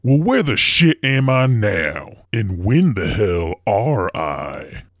Well, where the shit am I now? And when the hell are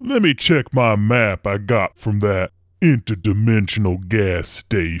I? Let me check my map I got from that interdimensional gas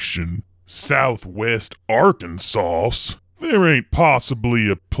station. Southwest Arkansas? There ain't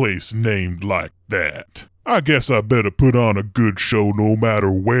possibly a place named like that. I guess I better put on a good show no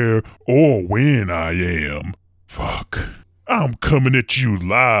matter where or when I am. Fuck. I'm coming at you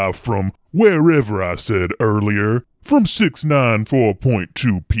live from wherever I said earlier. From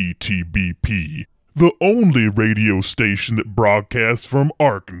 694.2 PTBP, the only radio station that broadcasts from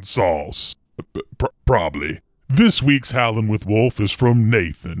Arkansas. Probably. This week's Howlin' with Wolf is from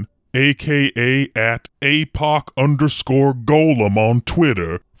Nathan, a.k.a. at APOC_Golem on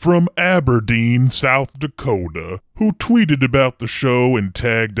Twitter, from Aberdeen, South Dakota, who tweeted about the show and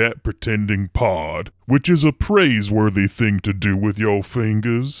tagged at Pretending Pod, which is a praiseworthy thing to do with your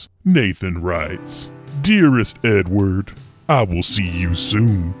fingers. Nathan writes, Dearest Edward, I will see you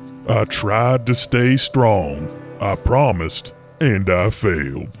soon. I tried to stay strong. I promised, and I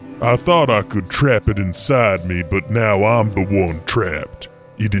failed. I thought I could trap it inside me, but now I'm the one trapped.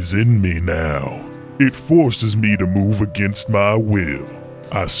 It is in me now. It forces me to move against my will.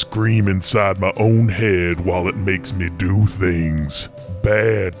 I scream inside my own head while it makes me do things.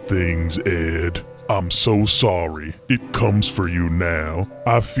 Bad things, Ed. I'm so sorry. It comes for you now.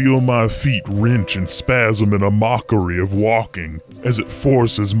 I feel my feet wrench and spasm in a mockery of walking as it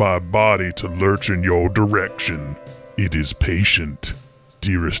forces my body to lurch in your direction. It is patient.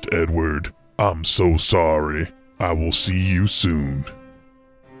 Dearest Edward, I'm so sorry. I will see you soon.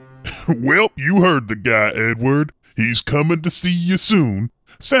 Well, you heard the guy, Edward. He's coming to see you soon.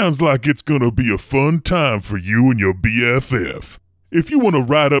 Sounds like it's gonna be a fun time for you and your BFF. If you want to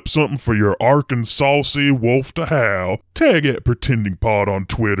write up something for your Arkansasy Wolf to Howl, tag at Pretending Pod on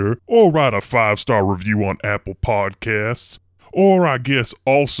Twitter, or write a 5-star review on Apple Podcasts. Or I guess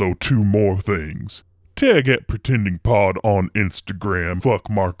also 2 more things. Tag at Pretending Pod on Instagram, fuck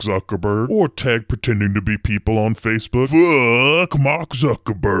Mark Zuckerberg, or tag Pretending to Be People on Facebook, fuck Mark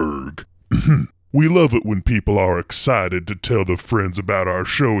Zuckerberg. We love it when people are excited to tell their friends about our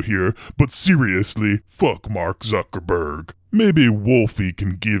show here, but seriously, fuck Mark Zuckerberg. Maybe Wolfie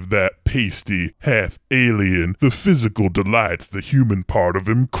can give that pasty, half-alien the physical delights the human part of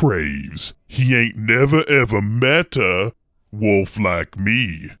him craves. He ain't never ever met a wolf like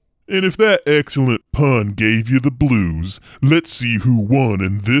me. And if that excellent pun gave you the blues, let's see who won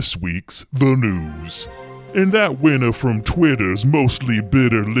in this week's The News. And that winner from Twitter's Mostly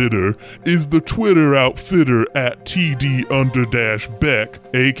Bitter Litter is the Twitter outfitter at TD_Beck,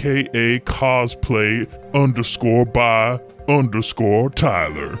 aka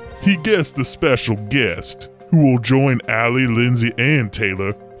cosplay_by_Tyler. He guessed the special guest, who will join Allie, Lindsay, and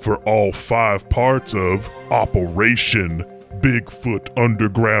Taylor for all 5 parts of Operation Bigfoot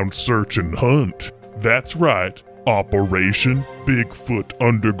Underground Search and Hunt. That's right, Operation Bigfoot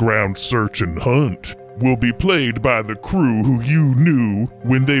Underground Search and Hunt will be played by the crew who you knew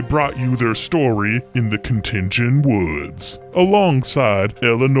when they brought you their story in the Contention Woods, alongside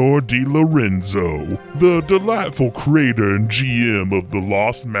Eleanor DiLorenzo, the delightful creator and GM of the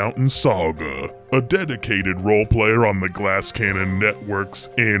Lost Mountain Saga, a dedicated role-player on the Glass Cannon Network's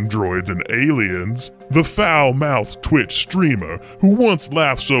Androids and Aliens, the foul-mouthed Twitch streamer who once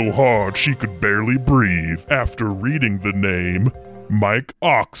laughed so hard she could barely breathe after reading the name Mike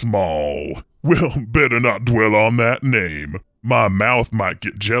Oxmall. Well, better not dwell on that name. My mouth might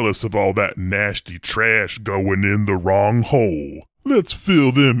get jealous of all that nasty trash going in the wrong hole. Let's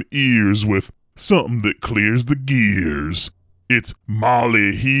fill them ears with something that clears the gears. It's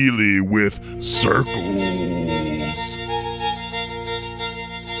Molly Healy with Circles.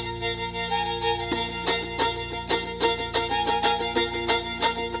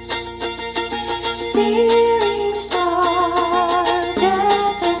 Searing star,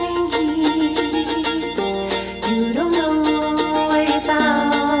 deafening heat. You don't know where you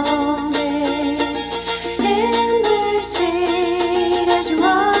found it. Embers fade as your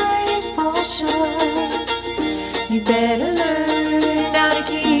eyes fall shut. You better learn how to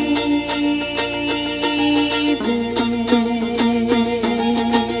keep it.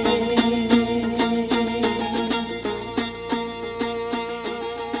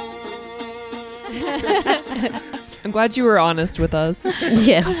 I'm glad you were honest with us.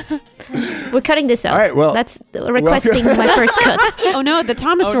 Yeah. We're cutting this out. All right, well, That's requesting my first cut. Oh no, the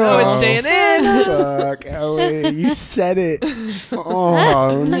Thomas Oh rule. no, it's staying in. Fuck, Ellie, you said it.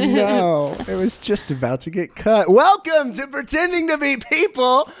 Oh no, it was just about to get cut. Welcome to Pretending to Be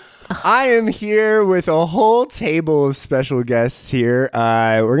People. I am here with a whole table of special guests here.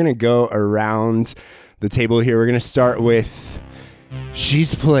 We're going to go around the table here. We're going to start with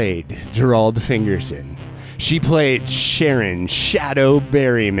She's played Gerald Fingerson. She played Sharon Shadow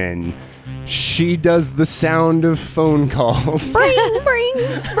Berryman. She does the sound of phone calls. Bring, bring,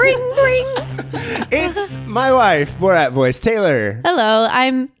 bring, bring. It's my wife, Borat voice, Taylor. Hello,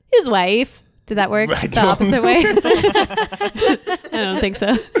 I'm his wife. Did that work I the don't opposite way? I don't think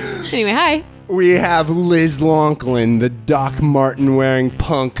so. Anyway, hi. We have Liz Lonklin, the Doc Martin wearing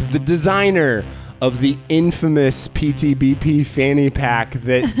punk, the designer of the infamous PTBP fanny pack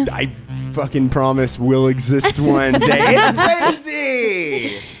that I fucking promise will exist one day. It's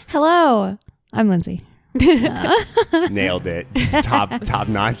Lindsay! Hello, I'm Lindsay. Nailed it. Just top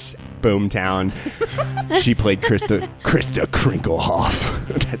notch. Boomtown. She played Krista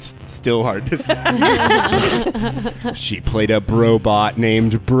Krinklehoff. That's still hard to say. She played a robot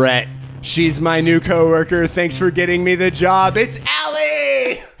named Brett. She's my new coworker. Thanks for getting me the job. It's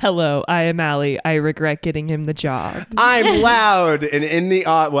Allie. Hello, I am Allie. I regret getting him the job. I'm loud and in the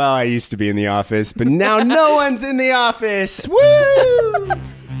well, I used to be in the office, but now no one's in the office. Woo!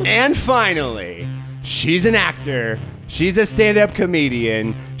 And finally, she's an actor. She's a stand-up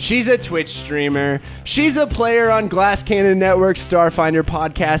comedian. She's a Twitch streamer. She's a player on Glass Cannon Network's Starfinder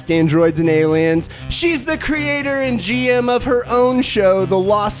podcast, Androids and Aliens. She's the creator and GM of her own show, The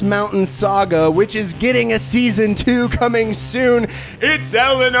Lost Mountain Saga, which is getting a season 2 coming soon. It's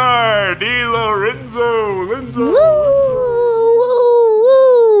Eleanor DiLorenzo. Woo,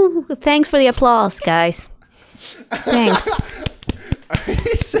 woo, woo. Thanks for the applause, guys. Thanks.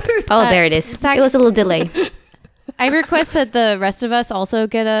 Oh, there it is. It was a little delay. I request that the rest of us also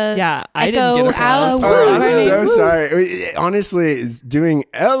get a I echo didn't get out. applause. Oh, I'm Right. so sorry. Honestly, it's doing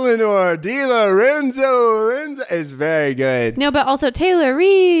Eleanor DiLorenzo is very good. No, but also Taylor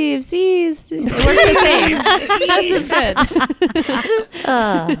Reeves. It works the same. Just as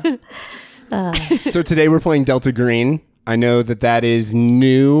good. So today we're playing Delta Green. I know that is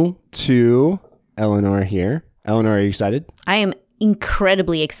new to Eleanor here. Eleanor, are you excited? I am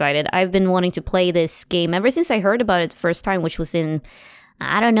incredibly excited. I've been wanting to play this game ever since I heard about it the first time, which was in,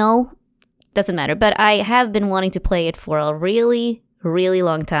 I don't know, doesn't matter. But I have been wanting to play it for a really, really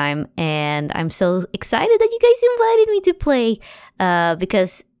long time. And I'm so excited that you guys invited me to play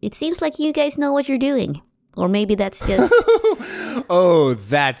because it seems like you guys know what you're doing. Or maybe that's just... Oh,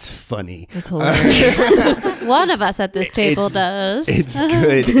 that's funny. It's hilarious. One of us at this table does. It's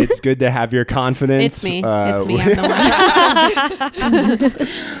good. It's good to have your confidence. It's me. I'm the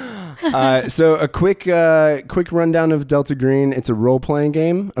one. So a quick rundown of Delta Green. It's a role-playing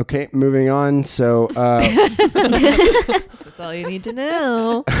game. Okay, moving on. So That's all you need to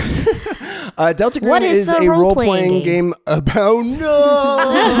know. Delta Green What is a role-playing game about...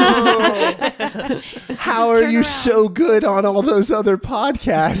 No! How are you so good on all those other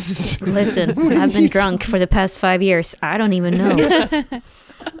podcasts? Listen, I've been drunk for the past 5 years. I don't even know.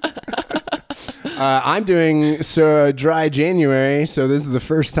 I'm doing dry January, so this is the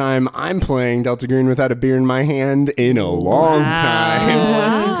first time I'm playing Delta Green without a beer in my hand in a long time.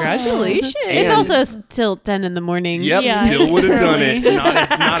 Wow. Congratulations. It's also still 10 in the morning. Yep, Yeah. still would have done it.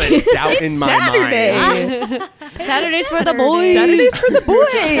 Not a doubt in my mind. Saturdays for the boys. Saturdays for the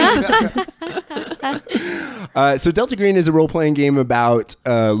boys. So Delta Green is a role-playing game about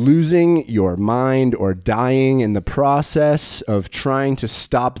losing your mind or dying in the process of trying to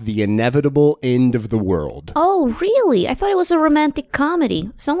stop the inevitable end of the world. Oh, really? I thought it was a romantic comedy.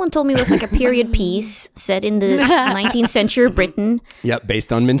 Someone told me it was like a period piece set in the 19th century Britain. Yep,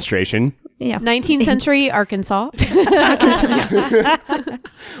 based on menstruation. Yeah. 19th century Arkansas.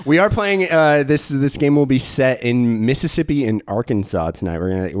 We are playing this game will be set in Mississippi and Arkansas tonight.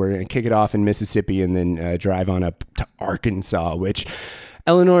 We're gonna kick it off in Mississippi and then drive on up to Arkansas, which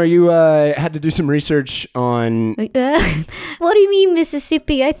Eleanor, you had to do some research on. What do you mean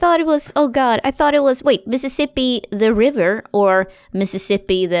Mississippi? I thought it was, wait, Mississippi the river or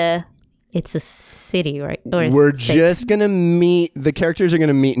Mississippi it's a city, right? Or a We're state? just going to meet, the characters are going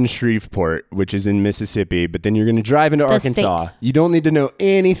to meet in Shreveport, which is in Mississippi, but then you're going to drive into Arkansas. state. You don't need to know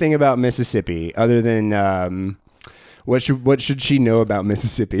anything about Mississippi other than what should she know about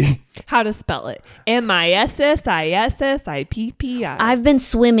Mississippi? How to spell it? Mississippi. I've been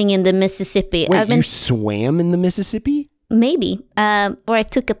swimming in the Mississippi. Wait, I've been you swam in the Mississippi? Maybe. Or I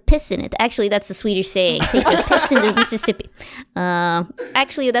took a piss in it. Actually, that's a Swedish saying. Take a piss in the Mississippi.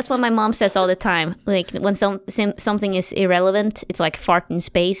 Actually, that's what my mom says all the time. Like, when something is irrelevant, it's like fart in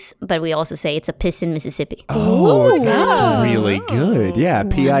space. But we also say it's a piss in Mississippi. Oh, that's really good. Yeah,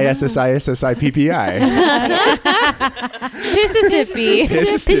 Pississippi.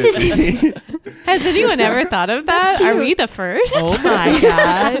 Mississippi. Mississippi. Has anyone ever thought of that? Are we the first? Oh my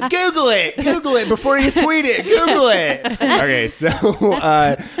god. Google it before you tweet it. Google it. Okay, so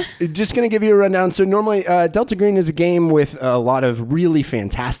just gonna give you a rundown. So normally, Delta Green is a game with a lot of really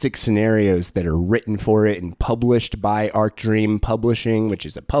fantastic scenarios that are written for it and published by Arc Dream Publishing, which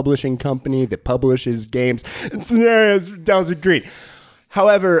is a publishing company that publishes games and scenarios for Delta Green.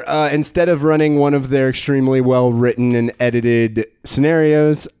 However, instead of running one of their extremely well-written and edited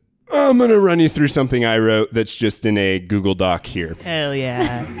scenarios, I'm going to run you through something I wrote that's just in a Google Doc here. Hell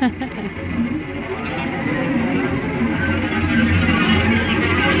yeah.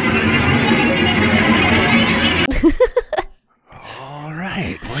 All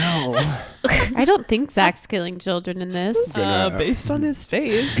right, well, I don't think Zach's killing children in this. Based on his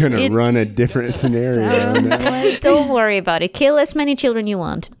face. gonna run a different scenario now. Don't worry about it. Kill as many children you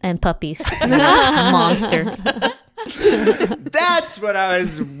want and puppies. Monster. That's what I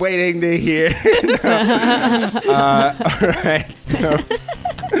was waiting to hear. All right, so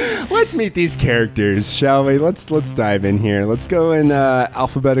let's meet these characters, shall we? Let's dive in here. Let's go in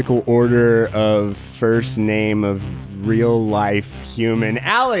alphabetical order of first name of real life human.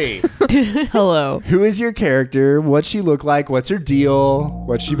 Allie, Hello. who is your character? What's she look like? What's her deal?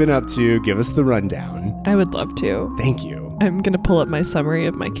 What's she been up to? Give us the rundown. I would love to. Thank you. I'm going to pull up my summary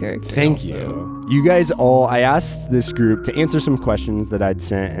of my character. Thank also. you. You guys all, I asked this group to answer some questions that I'd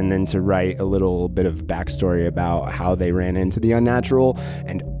sent and then to write a little bit of backstory about how they ran into the Unnatural.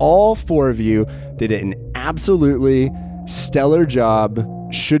 And all four of you did an absolutely stellar job.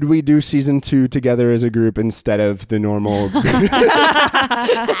 Should we do season 2 together as a group instead of the normal? Bye.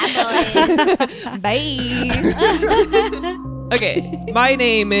 Okay. My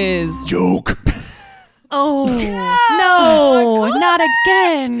name is... Joke. Oh, no, not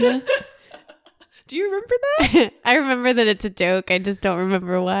again. Do you remember that? I remember that it's a joke. I just don't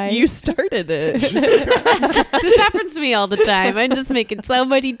remember why. You started it. This happens to me all the time. I'm just making so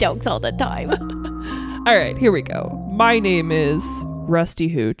many jokes all the time. All right, here we go. My name is Rusty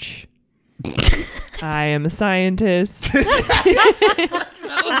Hooch. I am a scientist.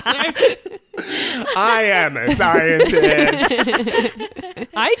 I am a scientist.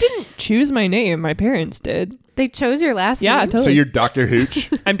 I didn't choose my name. My parents did. They chose your last Yeah, name? totally. So you're Dr.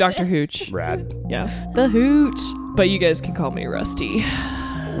 Hooch? I'm Dr. Hooch. Rad. Yeah. The Hooch. But you guys can call me Rusty.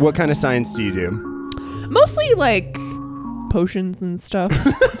 What kind of science do you do? Mostly like potions and stuff.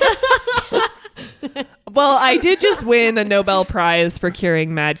 Well, I did just win a Nobel Prize for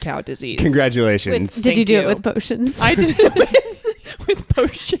curing mad cow disease. Congratulations. Did you Thank do you. it with potions? I did it with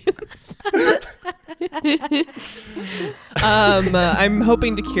potions. I'm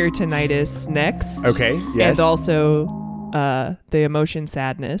hoping to cure tinnitus next. Okay, yes. And also the emotion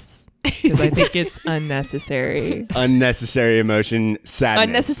sadness. Because I think it's unnecessary. Unnecessary emotion, sadness.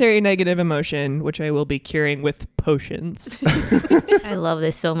 Unnecessary negative emotion, which I will be curing with potions. I love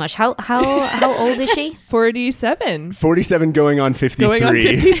this so much. How old is she? 47. 47 going on 53. Going on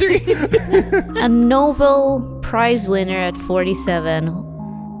 53. A Nobel Prize winner at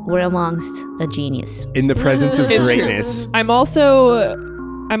 47. We're amongst a genius. In the presence of It's true. greatness. I'm also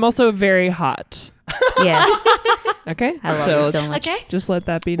very hot. Yeah, Okay? I love it so much. Okay. Just let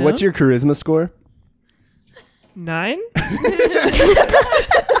that be known. What's your charisma score? 9?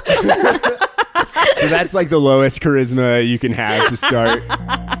 So that's like the lowest charisma you can have to start.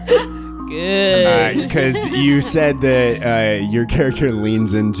 Good. Because you said that your character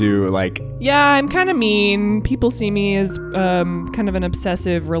leans into like... Yeah, I'm kind of mean. People see me as kind of an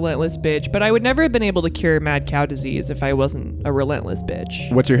obsessive, relentless bitch, but I would never have been able to cure mad cow disease if I wasn't a relentless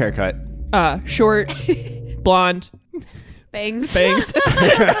bitch. What's your haircut? Short, blonde, Bangs. bangs.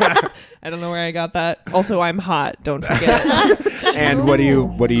 I don't know where I got that. Also, I'm hot. Don't forget. And what are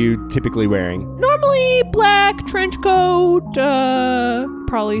you typically wearing? Normally black trench coat,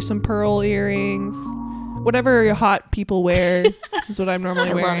 probably some pearl earrings. Whatever hot people wear is what I'm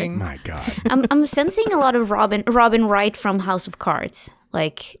normally wearing. My God. I'm sensing a lot of Robin Wright from House of Cards.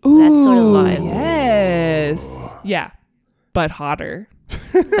 Like that sort of vibe. Yes. Yeah. But hotter.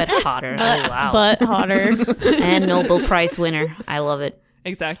 But hotter. Oh, wow. But hotter. And Nobel Prize winner. I love it.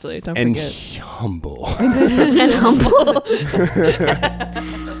 Exactly. Don't And forget. humble. And humble.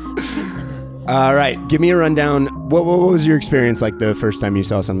 All right. Give me a rundown. What was your experience like the first time you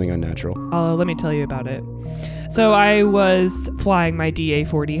saw something unnatural? Let me tell you about it. So I was flying my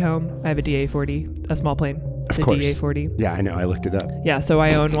DA-40 home. I have a DA-40, a small plane. Of the course. DA-40. Yeah, I know. I looked it up. Yeah, so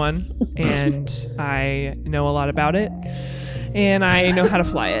I own one, and I know a lot about it. and I know how to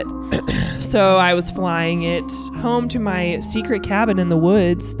fly it. So I was flying it home to my secret cabin in the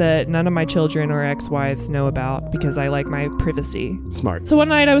woods that none of my children or ex-wives know about because I like my privacy. Smart. So one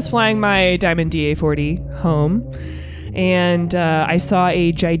night I was flying my Diamond DA-40 home, and I saw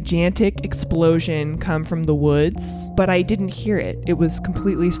a gigantic explosion come from the woods, but I didn't hear it. It was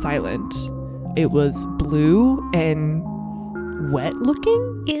completely silent. It was blue and wet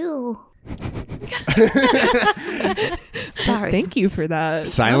looking. Ew. Sorry. Thank you for that.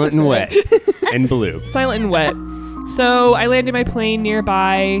 Silent and wet and blue. Silent and wet. So I landed my plane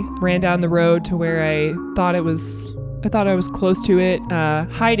nearby, ran down the road to where I thought I was close to it,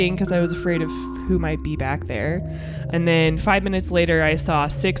 hiding because I was afraid of who might be back there. And then 5 minutes later, I saw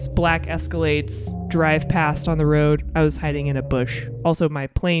 6 black Escalades drive past on the road. I was hiding in a bush. Also, my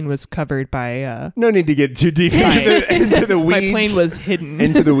plane was covered by... No need to get too deep into the weeds. My plane was hidden.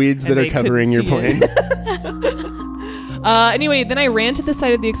 Into the weeds And that are they covering your couldn't see plane. Anyway, then I ran to the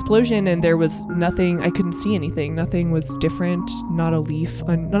site of the explosion, and there was nothing. I couldn't see anything. Nothing was different. Not a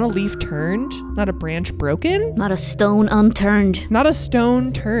leaf turned. Not a branch broken. Not a stone unturned. Not a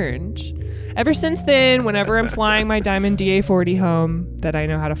stone turned. Ever since then, whenever I'm flying my Diamond DA-40 home that I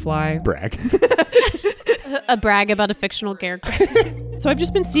know how to fly. Brag. A brag about a fictional character. So I've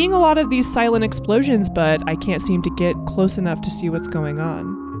just been seeing a lot of these silent explosions, but I can't seem to get close enough to see what's going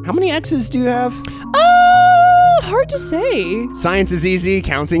on. How many X's do you have? Hard to say. Science is easy,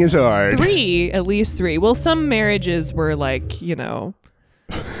 counting is hard. 3, at least 3. Well, some marriages were like,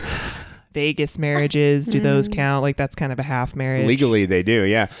 Vegas marriages. Do those count? Like that's kind of a half marriage. Legally, they do,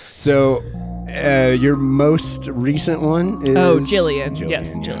 yeah. So, your most recent one is... Oh, Jillian.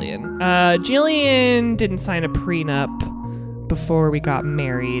 Yes, yeah. Jillian. Jillian didn't sign a prenup before we got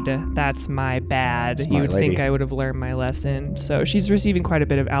married. That's my bad. Smart You'd lady. think I would have learned my lesson. So she's receiving quite a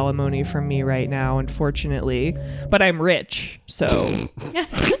bit of alimony from me right now, unfortunately. But I'm rich, so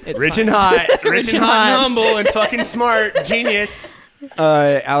it's Rich fine. and hot. Rich and hot and hot. humble and fucking smart. Genius.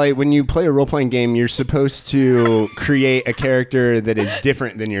 Allie, when you play a role-playing game, you're supposed to create a character that is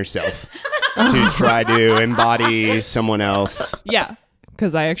different than yourself to try to embody someone else. Yeah,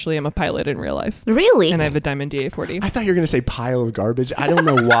 because I actually am a pilot in real life. Really? And I have a Diamond DA-40. I thought you were going to say pile of garbage. I don't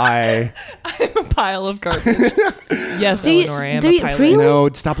know why. I'm a pile of garbage. Yes, Do you- Eleanor, I am do a you pilot. really? No,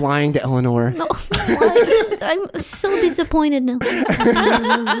 stop lying to Eleanor. No, why? I'm so disappointed now.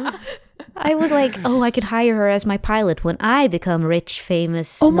 I was like, oh, I could hire her as my pilot when I become rich,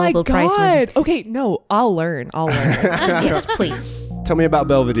 famous, Oh my Nobel Prize winner. God. Okay, no, I'll learn. Yes, please. Tell me about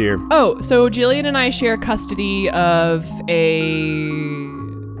Belvedere. Oh, so Jillian and I share custody of a...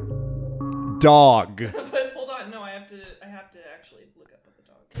 Dog. But hold on, no, I have to actually look up the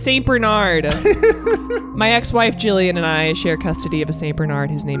dog. Saint Bernard. My ex-wife Jillian and I share custody of a Saint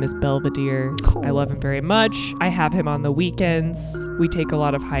Bernard. His name is Belvedere. I love him very much. I have him on the weekends. We take a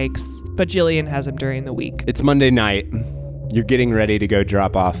lot of hikes, but Jillian has him during the week. It's Monday night. You're getting ready to go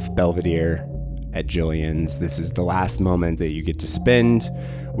drop off Belvedere at Jillian's. This is the last moment that you get to spend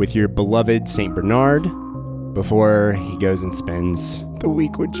with your beloved Saint Bernard before he goes and spends the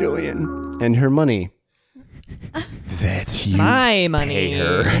week with Jillian and her money. That you My money. pay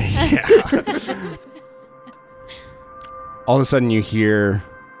her. Yeah. All of a sudden you hear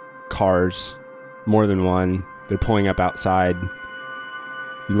cars, more than one. They're pulling up outside.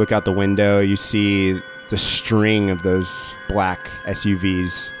 You look out the window, you see it's a string of those black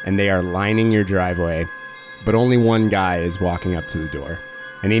SUVs, and they are lining your driveway. But only one guy is walking up to the door.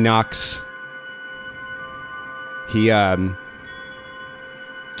 And he knocks. He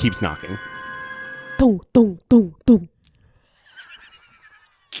keeps knocking. Dong, dong, dong, dong.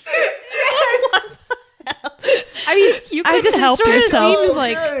 I mean, You I couldn't just help it sort yourself. of seems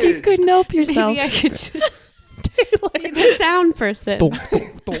like You couldn't help yourself. maybe I could be the sound person. Dong,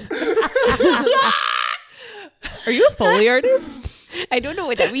 dong, dong. Are you a Foley artist? I don't know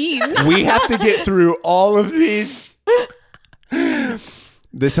what that means. We have to get through all of these.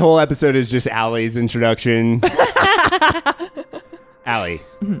 This whole episode is just Allie's introduction. Allie,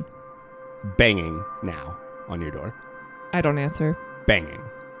 banging now on your door. I don't answer. Banging.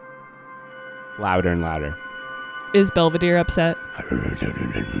 Louder and louder. Is Belvedere upset?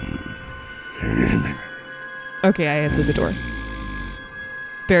 Okay, I answered the door.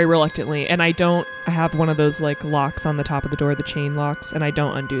 Very reluctantly. And I have one of those like locks on the top of the door, the chain locks, and I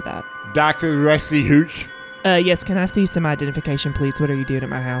don't undo that. Dr. Rusty Hooch? Yes, can I see some identification, please? What are you doing at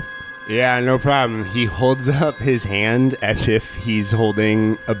my house? Yeah, no problem. He holds up his hand as if he's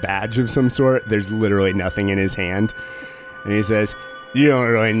holding a badge of some sort. There's literally nothing in his hand. And he says, You don't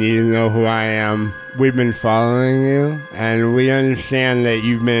really need to know who I am. We've been following you, and we understand that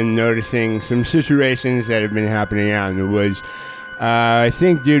you've been noticing some situations that have been happening out in the woods. I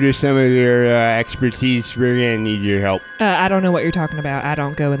think due to some of your expertise, we're going to need your help. I don't know what you're talking about. I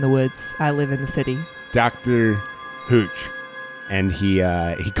don't go in the woods. I live in the city. Dr. Hooch. And he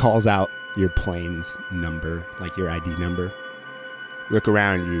calls out your plane's number, like your ID number. Look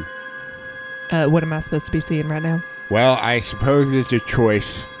around you. What am I supposed to be seeing right now? Well, I suppose it's a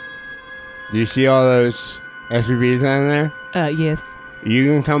choice. Do you see all those SUVs on there? Yes. You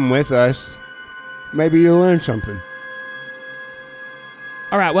can come with us. Maybe you'll learn something.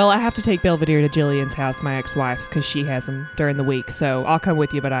 All right, well, I have to take Belvedere to Jillian's house, my ex-wife, because she has him during the week. So I'll come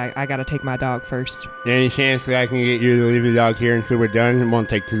with you, but I got to take my dog first. Any chance that I can get you to leave the dog here until we're done? It won't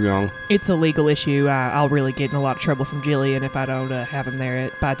take too long. It's a legal issue. I'll really get in a lot of trouble from Jillian if I don't have him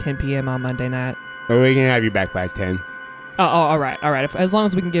there by 10 p.m. on Monday night. But we can have you back by 10. Oh, all right. As long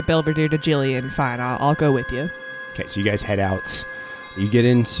as we can get Belvedere to Jillian, fine. I'll go with you. Okay, so you guys head out. You get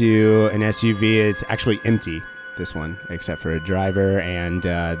into an SUV. It's actually empty, this one, except for a driver, and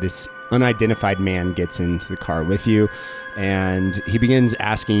this unidentified man gets into the car with you, and he begins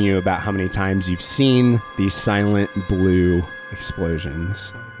asking you about how many times you've seen these silent blue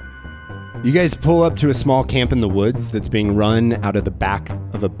explosions. You guys pull up to a small camp in the woods that's being run out of the back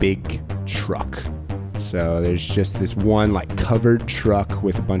of a big truck. So there's just this one like covered truck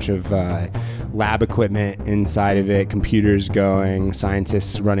with a bunch of lab equipment inside of it, computers going,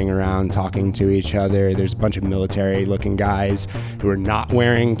 scientists running around talking to each other. There's a bunch of military looking guys who are not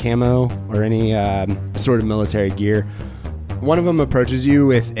wearing camo or any sort of military gear. One of them approaches you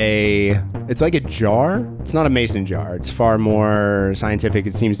with it's like a jar. It's not a mason jar. It's far more scientific.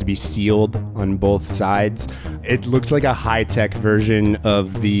 It seems to be sealed on both sides. It looks like a high-tech version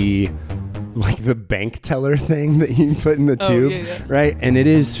of the bank teller thing that you put in the tube, yeah. Right? And it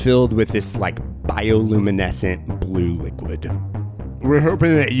is filled with this like bioluminescent blue liquid. We're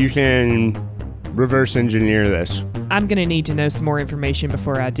hoping that you can reverse engineer this. I'm going to need to know some more information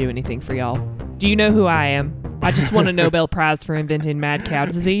before I do anything for y'all. Do you know who I am? I just won a Nobel Prize for inventing mad cow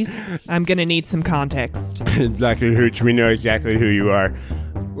disease. I'm going to need some context. Dr. Hooch, we know exactly who you are.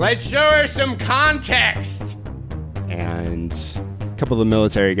 Let's show her some context! And a couple of the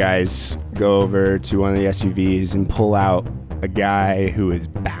military guys go over to one of the SUVs and pull out a guy who is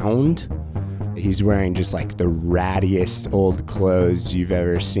bound. He's wearing just like the rattiest old clothes you've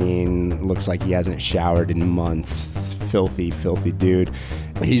ever seen. Looks like he hasn't showered in months. Filthy, filthy dude.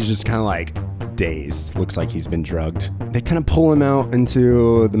 He's just kind of like dazed. Looks like he's been drugged. They kind of pull him out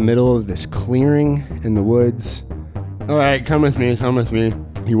into the middle of this clearing in the woods. All right, come with me, come with me.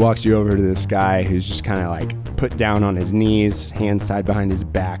 He walks you over to this guy who's just kind of like put down on his knees, hands tied behind his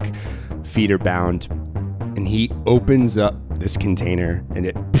back, feet are bound. And he opens up this container and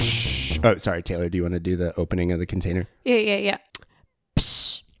it... Oh, sorry, Taylor, do you want to do the opening of the container? Yeah.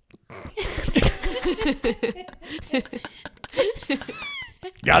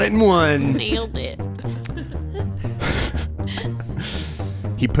 Got it in one. Nailed it.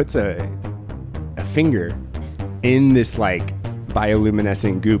 He puts a finger in this like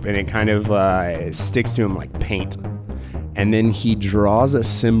bioluminescent goop and it kind of sticks to him like paint. And then he draws a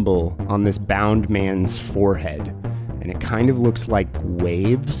symbol on this bound man's forehead. And it kind of looks like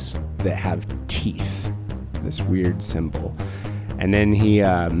waves that have teeth. This weird symbol. And then he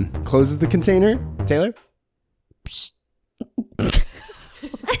closes the container. Taylor?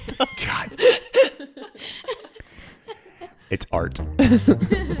 God. It's art.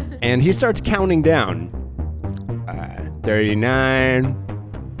 And he starts counting down.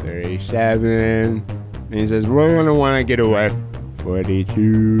 39, 37. And he says, we're going to want to get away.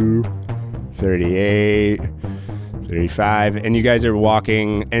 42, 38, 35. And you guys are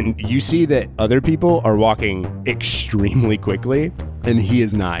walking, and you see that other people are walking extremely quickly. And he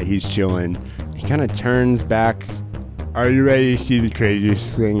is not. He's chilling. He kind of turns back. Are you ready to see the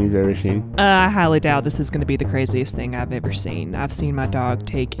craziest thing you've ever seen? I highly doubt this is going to be the craziest thing I've ever seen. I've seen my dog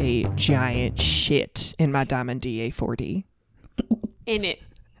take a giant shit in my Diamond DA40. In it.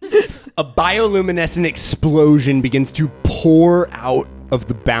 A bioluminescent explosion begins to pour out of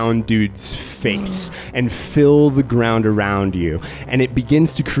the bound dude's face and fill the ground around you. And it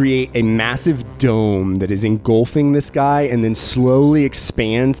begins to create a massive dome that is engulfing this guy and then slowly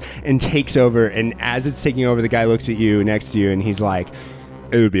expands and takes over. And as it's taking over, the guy looks at you next to you and he's like,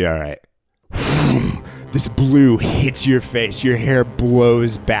 it would be all right. This blue hits your face, your hair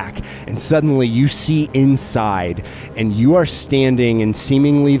blows back, and suddenly you see inside, and you are standing in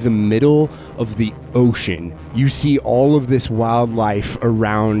seemingly the middle of the ocean. You see all of this wildlife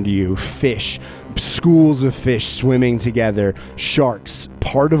around you, fish, schools of fish swimming together, sharks,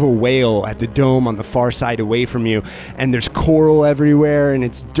 part of a whale at the dome on the far side away from you, and there's coral everywhere, and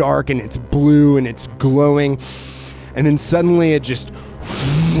it's dark, and it's blue, and it's glowing, and then suddenly it just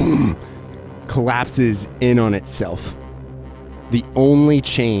collapses in on itself. The only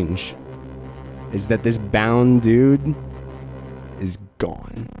change is that this bound dude is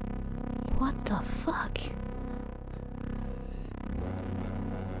gone. What the fuck?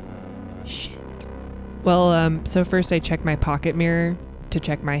 Shit. Well, so first I check my pocket mirror to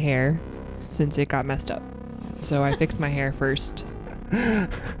check my hair since it got messed up. So I fixed my hair first.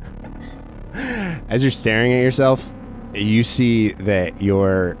 As you're staring at yourself, you see that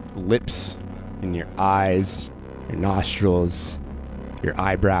your lips and your eyes, your nostrils, your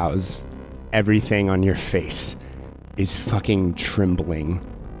eyebrows, everything on your face is fucking trembling.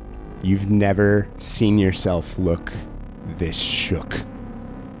 You've never seen yourself look this shook.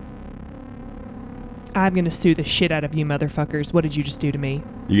 I'm gonna sue the shit out of you motherfuckers. What did you just do to me?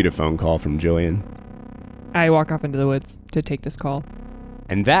 You get a phone call from Jillian. I walk off into the woods to take this call.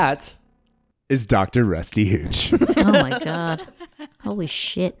 And that is Dr. Rusty Hooch. Oh my god. Holy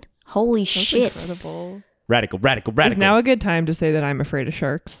shit. Holy shit. Incredible. Radical. Is now a good time to say that I'm afraid of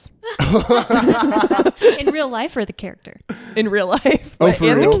sharks? In real life or the character? In real life. Oh, but for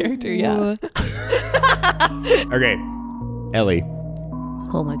in real? the character, yeah. Okay, Ellie,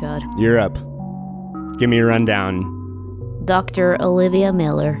 Oh my god. you're up. Give me a rundown. Dr. Olivia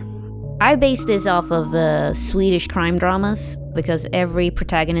Miller. I based this off of Swedish crime dramas because every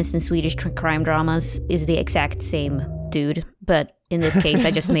protagonist in Swedish crime dramas is the exact same dude, but in this case,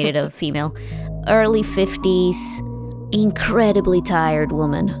 I just made it a female. Early 50s, incredibly tired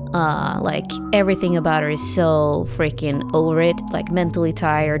woman. Like everything about her is so freaking over it. Like mentally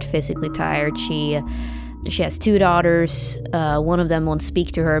tired, physically tired. She has 2 daughters. One of them won't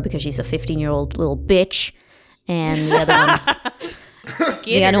speak to her because she's a 15-year-old little bitch, and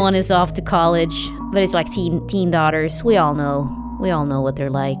the other one is off to college. But it's like teen daughters. We all know what they're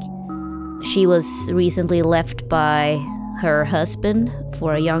like. She was recently left by her husband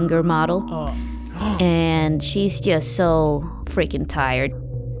for a younger model. And she's just so freaking tired.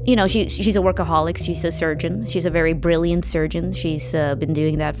 You know, she's a workaholic. She's a surgeon. She's a very brilliant surgeon. She's been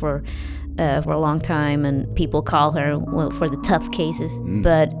doing that for a long time, and people call her for the tough cases.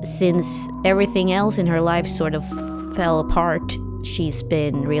 But since everything else in her life sort of fell apart, she's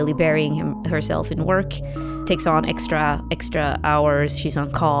been really burying herself in work. Takes on extra hours. She's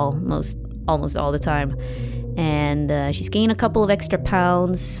on call almost all the time, and she's gained a couple of extra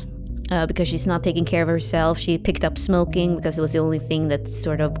pounds. Because she's not taking care of herself. She picked up smoking because it was the only thing that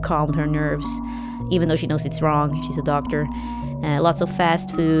sort of calmed her nerves, even though she knows it's wrong. She's a doctor. Lots of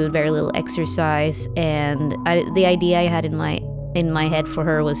fast food, very little exercise, and the idea I had in my head for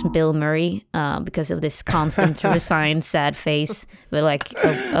her was Bill Murray, because of this constant resigned, sad face, but like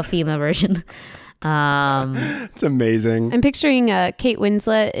a female version. It's amazing. I'm picturing Kate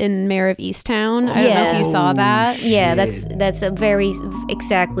Winslet in Mayor of Easttown. I don't know if you saw that. Yeah, that's a very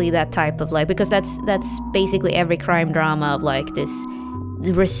exactly that type of, like, because that's basically every crime drama of like this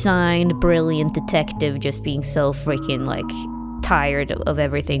resigned, brilliant detective just being so freaking like tired of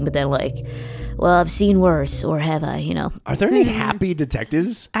everything, but then like, well, I've seen worse, or have I? You know? Are there any happy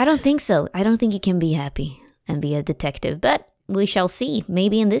detectives? I don't think so. I don't think you can be happy and be a detective, but we shall see.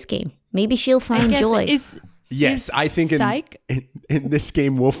 Maybe in this game. Maybe she'll find joy. Yes, I think Psych? in this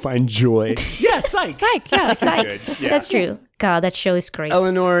game we'll find joy. Yeah, Psych. Psych, yeah. Psych. Good. Yeah. That's true. God, that show is great.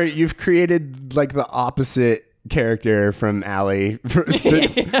 Eleanor, you've created like the opposite character from Allie.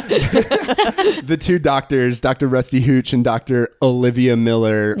 The 2 doctors, Dr. Rusty Hooch and Dr. Olivia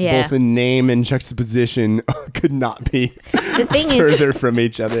Miller, Yeah. both in name and juxtaposition, could not be The thing further from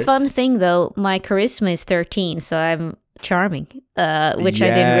each other. Fun thing though, my charisma is 13, so I'm charming, which I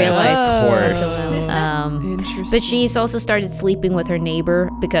didn't Yes, realize. of course. Interesting. But she's also started sleeping with her neighbor,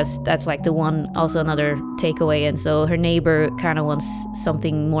 because that's like another takeaway. And so her neighbor kind of wants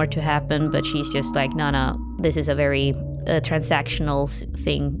something more to happen, but she's just like, no, this is a very transactional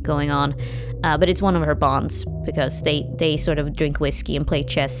thing going on. But it's one of her bonds, because they sort of drink whiskey and play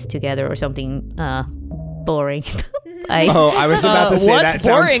chess together or something boring. I I was about to say that what's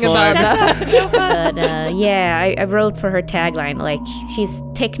sounds boring fun. about that? But yeah, I wrote for her tagline, like, she's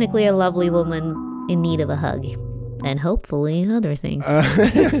technically a lovely woman in need of a hug. And hopefully other things. What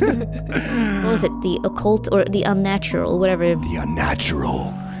was it? The occult or the unnatural, whatever. The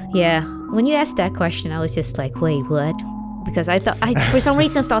unnatural. Yeah. When you asked that question, I was just like, wait, what? Because I for some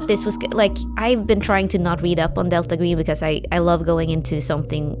reason thought this was like, I've been trying to not read up on Delta Green because I love going into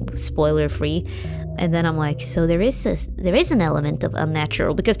something spoiler free. And then I'm like, so there is an element of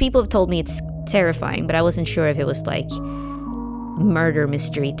unnatural, because people have told me it's terrifying, but I wasn't sure if it was like murder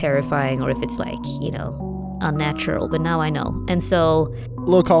mystery terrifying or if it's like, unnatural, but now I know. And so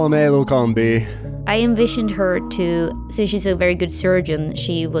Little column A, little column B. I envisioned her to, since she's a very good surgeon,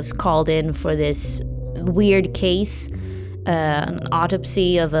 she was called in for this weird case, an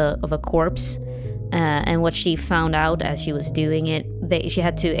autopsy of a corpse. And what she found out as she was doing it, she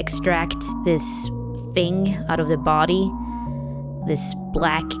had to extract this thing out of the body, this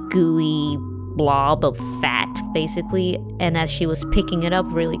black gooey blob of fat, basically. And as she was picking it up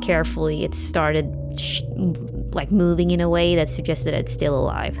really carefully, it started moving in a way that suggested it's still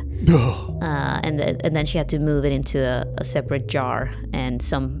alive. And then she had to move it into a separate jar, and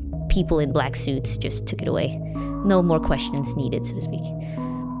some people in black suits just took it away. No more questions needed, so to speak.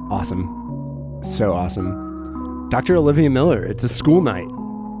 Awesome. So awesome. Dr. Olivia Miller, it's a school night.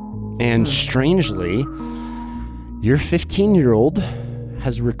 And strangely, your 15-year-old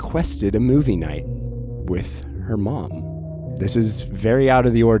has requested a movie night with her mom. This is very out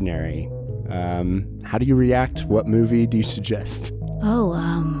of the ordinary. How do you react? What movie do you suggest? Oh,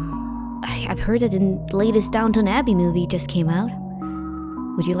 I've heard that the latest Downton Abbey movie just came out.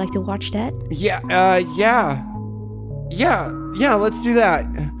 Would you like to watch that? Yeah, let's do that.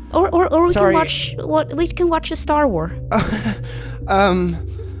 Or we Sorry. can watch a Star Wars.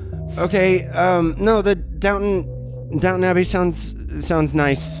 Okay, no, the Downton Abbey sounds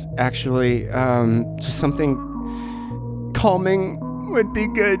nice, actually. Just something calming would be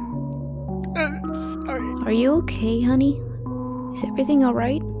good. Sorry. Are you okay, honey? Is everything all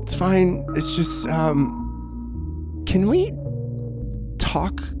right? It's fine. It's just, can we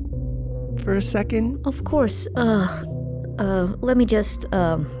talk for a second? Of course. Let me just,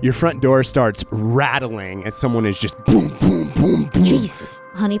 Your front door starts rattling as someone is just boom, boom, boom, boom. Jesus,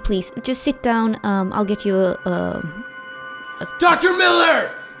 honey, please, just sit down. I'll get you a Dr.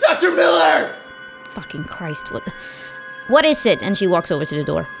 Miller! Dr. Miller! fucking Christ, what is it? And she walks over to the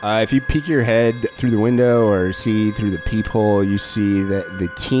door. If you peek your head through the window or see through the peephole, you see that the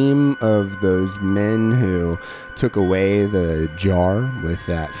team of those men who took away the jar with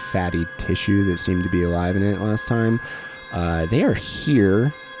that fatty tissue that seemed to be alive in it last time, they are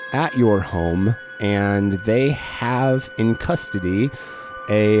here at your home, and they have in custody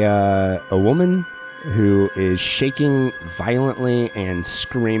a woman who is shaking violently and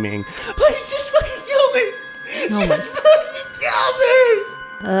screaming, "Please, just fucking kill me! Just fucking kill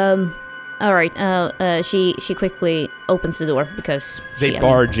me!" All right. She quickly opens the door because They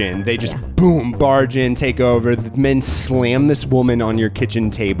barge in. They just boom, barge in, take over. The men slam this woman on your kitchen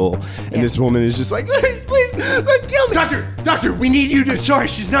table, and this woman is just like, "Please, kill me, doctor. We need you to. Sorry,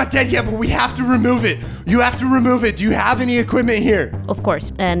 she's not dead yet, but we have to remove it. You have to remove it. Do you have any equipment here?" Of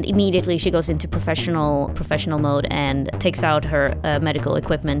course. And immediately she goes into professional mode and takes out her medical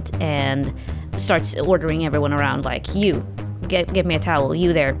equipment and starts ordering everyone around, like, you. Get me a towel.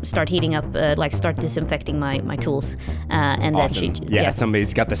 You there. Start heating up. Start disinfecting my tools. And Awesome. then Yeah,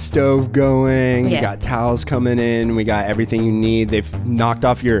 somebody's got the stove going. Yeah. We got towels coming in. We got everything you need. They've knocked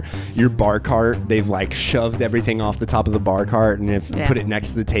off your bar cart. They've shoved everything off the top of the bar cart and have put it next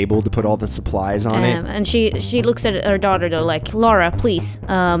to the table to put all the supplies on it. And she looks at her daughter though, like, Laura, please.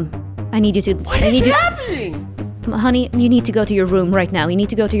 I need you to. What is happening? Honey, you need to go to your room right now. You need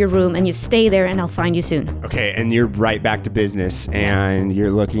to go to your room and you stay there and I'll find you soon. Okay, and you're right back to business, and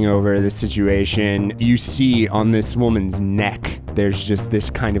you're looking over the situation. You see on this woman's neck, there's just this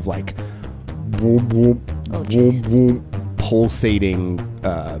kind of whoop, whoop, whoop, whoop, pulsating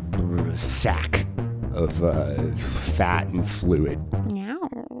sack of fat and fluid.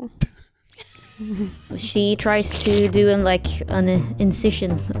 She tries to do an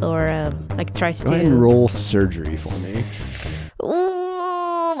incision or tries to. Go ahead and roll surgery for me.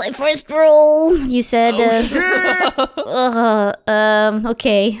 Ooh, my first roll. You said.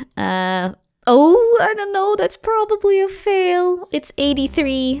 Okay. I don't know. That's probably a fail. It's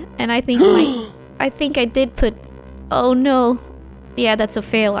 83, and I think I did put. Oh no. Yeah, that's a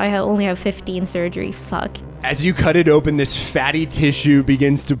fail. I only have 50 in surgery. Fuck. As you cut it open, this fatty tissue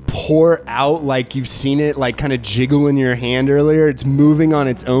begins to pour out like you've seen it kind of jiggle in your hand earlier. It's moving on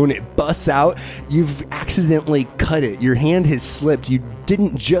its own. It busts out. You've accidentally cut it. Your hand has slipped. You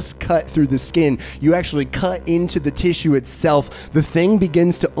didn't just cut through the skin. You actually cut into the tissue itself. The thing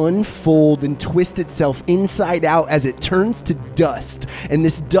begins to unfold and twist itself inside out as it turns to dust. And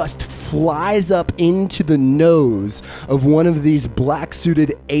this dust flies up into the nose of one of these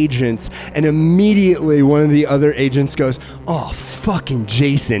black-suited agents. And immediately one of the other agents goes, "Oh, fucking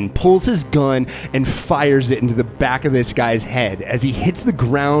Jason," pulls his gun and fires it into the back of this guy's head. As he hits the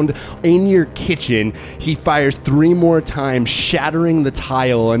ground in your kitchen, he fires 3 more times, shattering the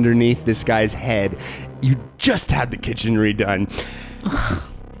tile underneath this guy's head. You just had the kitchen redone.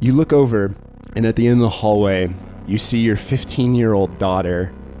 You look over, and at the end of the hallway, you see your 15-year-old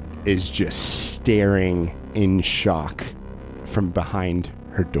daughter is just staring in shock from behind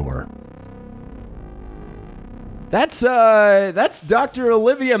her door. That's Dr.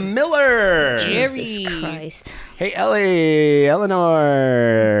 Olivia Miller. Jesus Christ. Hey, Ellie,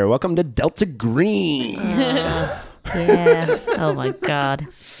 Eleanor, welcome to Delta Green. Yeah. Oh my god.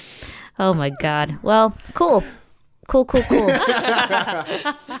 Well, cool.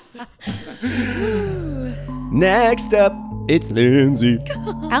 Next up, it's Lindsay.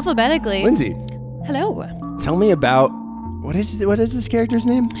 Alphabetically. Lindsay, Hello. tell me about what is this character's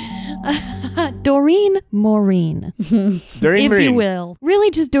name? Doreen Maureen, Doreen if Marine. you will.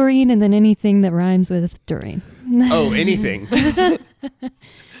 Really just Doreen and then anything that rhymes with Doreen. Oh, anything.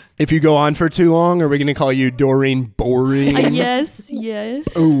 If you go on for too long, are we going to call you Doreen Boring? Yes.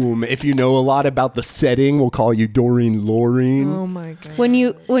 Boom. If you know a lot about the setting, we'll call you Doreen Loreen. Oh my god. When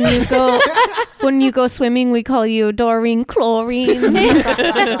you go swimming, we call you Doreen Chlorine.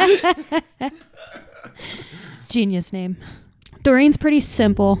 Genius name. Doreen's pretty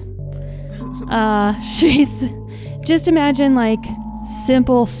simple. She's just imagine like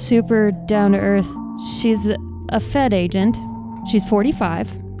simple, super down to earth. She's a Fed agent. She's 45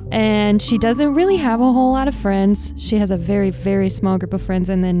 and she doesn't really have a whole lot of friends. She has a very, very small group of friends,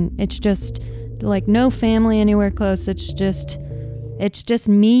 and then it's just like no family anywhere close. It's just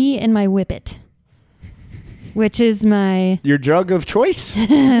me and my whippet, which is my Your drug of choice?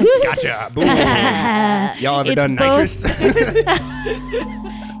 Gotcha. Boom. Y'all ever It's done both. nitrous?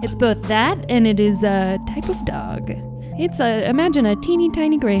 It's both that and it is a type of dog. Imagine a teeny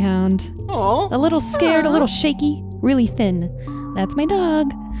tiny greyhound. Aw. A little scared, a little shaky, really thin. That's my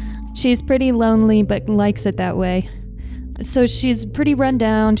dog. She's pretty lonely but likes it that way. So she's pretty run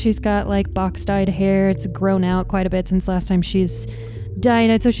down. She's got like box-dyed hair. It's grown out quite a bit since last time she's dyed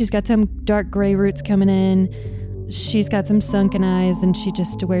it. So she's got some dark gray roots coming in. She's got some sunken eyes, and she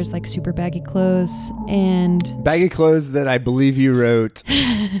just wears like super baggy clothes and Baggy clothes that I believe you wrote.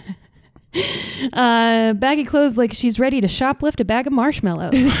 baggy clothes like she's ready to shoplift a bag of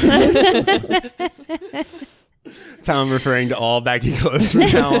marshmallows. That's how I'm referring to all baggy clothes from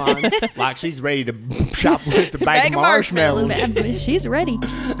now on. Like she's ready to shoplift a bag of marshmallows. She's ready.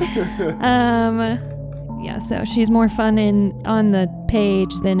 Yeah, so she's more fun on the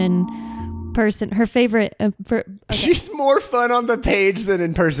page than in person. Her favorite She's more fun on the page than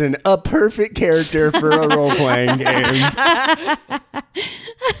in person. A perfect character for a role-playing game.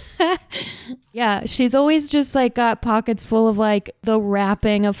 Yeah, she's always just like got pockets full of like the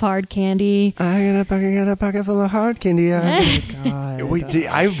wrapping of hard candy. I got a pocket full of hard candy. Oh my God. Wait, when so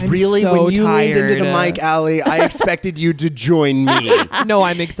you leaned into the tired. mic, Allie, I expected you to join me. No,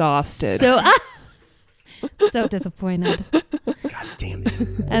 I'm exhausted. So disappointed. God damn it.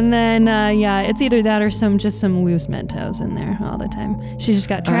 And then yeah, it's either that or some loose Mentos in there all the time. She's just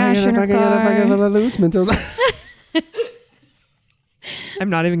got trash in her I got a pocket full car. of loose Mentos. I'm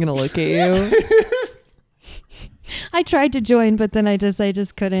not even gonna look at you. I tried to join, but then I just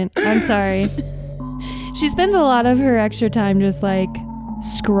couldn't. I'm sorry. She spends a lot of her extra time just like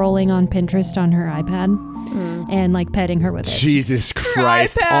scrolling on Pinterest on her iPad and like petting her with it. Jesus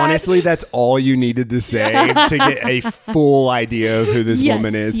Christ. iPad. Honestly, that's all you needed to say to get a full idea of who this Yes,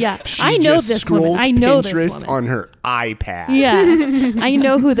 woman is. yeah. She I know just this woman. scrolls I know this Pinterest woman. on her iPad. Yeah. I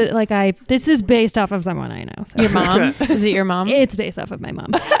know who this is based off of someone I know. So. Your mom? Is it your mom? It's based off of my mom.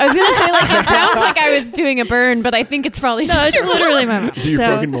 I was gonna say, like, it sounds like I was doing a burn, but I think it's probably No, just it's your mom. literally my mom. Is it your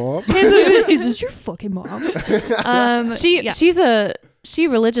So- fucking mom? Is this your fucking mom? Yeah. She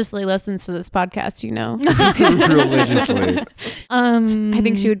religiously listens to this podcast, you know. Religiously. I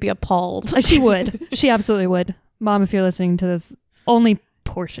think she would be appalled. She would. She absolutely would. Mom, if you're listening to this, only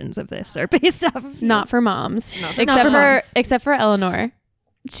portions of this are based off of you. Not for moms. Not for moms. Except for Eleanor.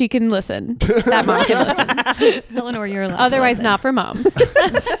 She can listen. That mom can listen. Eleanor, you're allowed. Otherwise, to not for moms.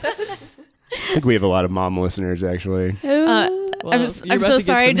 I think we have a lot of mom listeners, actually. Well, I'm you're so about to get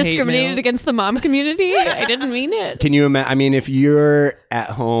sorry I some hate discriminated mail. against the mom community. I didn't mean it. Can you imagine? I mean, if you're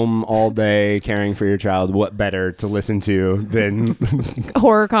at home all day caring for your child, what better to listen to than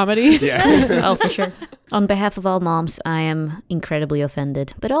Horror comedy. yeah? Oh, for sure. On behalf of all moms, I am incredibly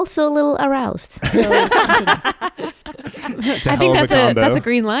offended, but also a little aroused. So continue. It's a I hell think of combo. that's a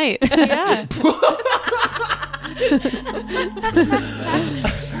green light. yeah.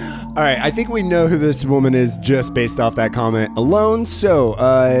 All right, I think we know who this woman is just based off that comment alone. So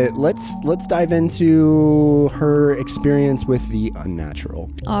let's dive into her experience with the unnatural.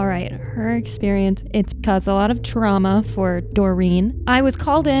 All right, her experience, it's caused a lot of trauma for Doreen. I was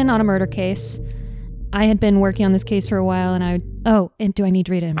called in on a murder case. I had been working on this case for a while, and and do I need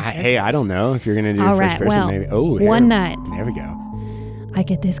to read it? Hey, I don't know if you're going to do All first right, person, well, maybe. Oh, one night. There we go. I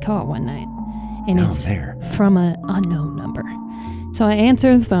get this call one night, and it's there. from an unknown number. So I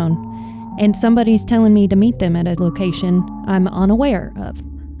answer the phone, and somebody's telling me to meet them at a location I'm unaware of.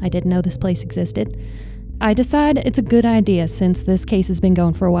 I didn't know this place existed. I decide it's a good idea since this case has been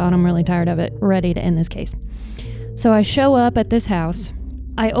going for a while and I'm really tired of it, ready to end this case. So I show up at this house.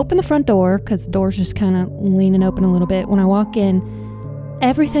 I open the front door because the door's just kind of leaning open a little bit. When I walk in,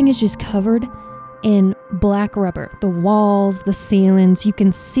 everything is just covered in black rubber. The walls, the ceilings. You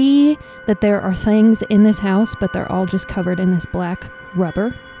can see that there are things in this house, but they're all just covered in this black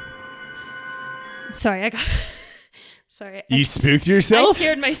rubber. Sorry, Sorry. You spooked yourself? I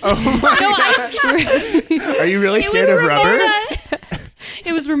scared myself. Are you really scared of rubber?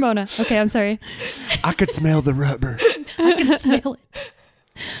 It was Ramona. Okay, I'm sorry. I could smell the rubber. I can smell it.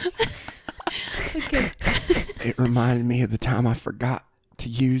 Okay. It reminded me of the time I forgot to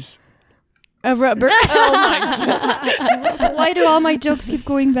use A rubber. Why do all my jokes keep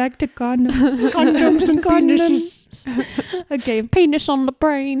going back to condoms? condoms and Condoms. Okay. Penis on the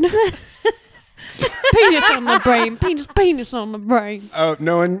brain. Penis on the brain. Penis on the brain. Oh,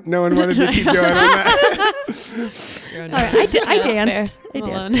 no one wanted to keep going on that. All right, I danced. I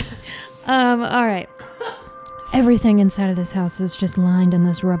danced. All right. Everything inside of this house is just lined in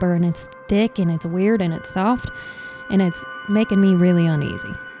this rubber, and it's thick, and it's weird, and it's soft, and it's making me really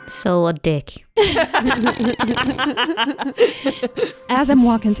uneasy. So a dick. As I'm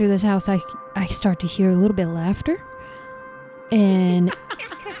walking through this house, I start to hear a little bit of laughter, and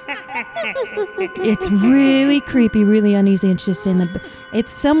it's really creepy, really uneasy. It's just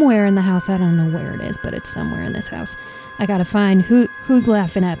it's somewhere in the house. I don't know where it is, but it's somewhere in this house. I gotta find who's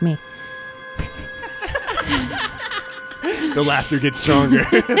laughing at me. The laughter gets stronger.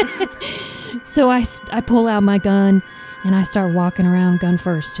 So I pull out my gun and I start walking around gun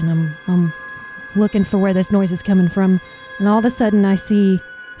first, and I'm looking for where this noise is coming from, and all of a sudden I see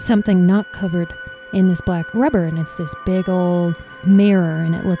something not covered in this black rubber, and it's this big old mirror,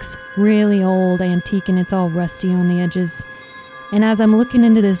 and it looks really old, antique, and it's all rusty on the edges. And as I'm looking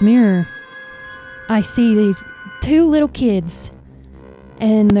into this mirror, I see these two little kids,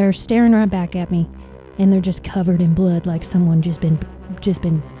 and they're staring right back at me, and they're just covered in blood, like someone just been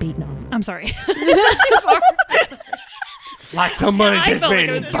beaten on. I'm sorry. Like somebody's just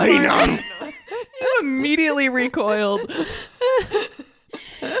been biting on. You immediately recoiled.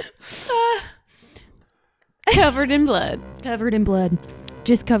 Covered in blood. Covered in blood.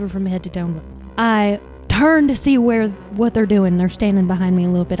 Just covered from head to toe. I turn to see what they're doing. They're standing behind me a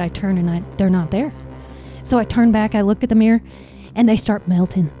little bit. I turn and they're not there. So I turn back, I look at the mirror, and they start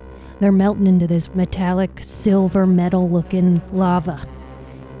melting. They're melting into this metallic, silver, metal-looking lava.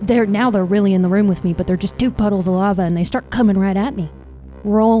 They're really in the room with me, but they're just two puddles of lava, and they start coming right at me,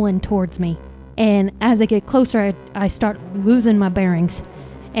 rolling towards me. And as I get closer, I start losing my bearings.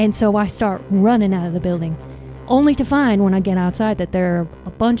 And so I start running out of the building, only to find when I get outside that there are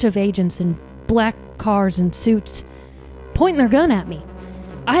a bunch of agents in black cars and suits pointing their gun at me.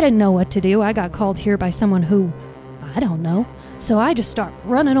 I didn't know what to do. I got called here by someone who I don't know. So I just start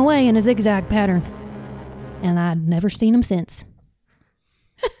running away in a zigzag pattern. And I'd never seen him since.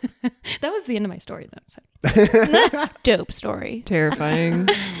 That was the end of my story, though. Dope story. Terrifying.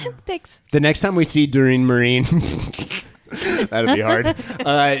 Thanks. The next time we see Doreen Marine, that'll be hard.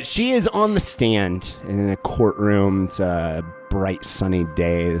 She is on the stand in a courtroom. It's a bright sunny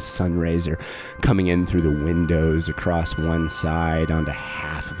day. The sun rays are coming in through the windows across one side onto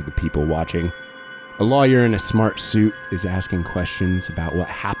half of the people watching. A lawyer in a smart suit is asking questions about what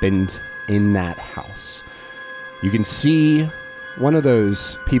happened in that house. You can see one of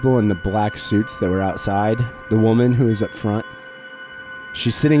those people in the black suits that were outside, the woman who is up front.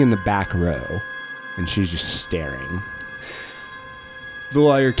 She's sitting in the back row, and she's just staring. The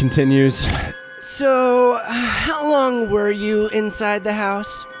lawyer continues. So, how long were you inside the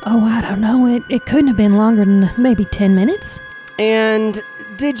house? Oh, I don't know. It couldn't have been longer than maybe 10 minutes. And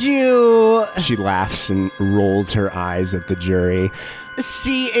did you... She laughs and rolls her eyes at the jury.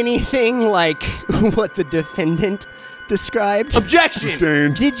 See anything like what the defendant described? Objection!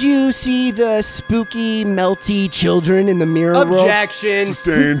 Sustained. Did you see the spooky, melty children in the mirror? Objection!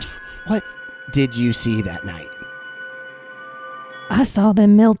 Sustained. What did you see that night? I saw the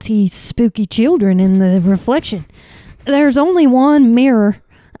melty, spooky children in the reflection. There's only one mirror.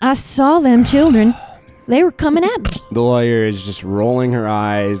 I saw them children. They were coming at me. The lawyer is just rolling her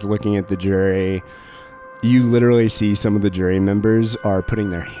eyes, looking at the jury. You literally see some of the jury members are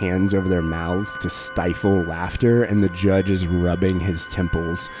putting their hands over their mouths to stifle laughter, and the judge is rubbing his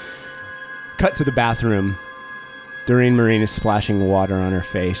temples. Cut to the bathroom. Doreen Marine is splashing water on her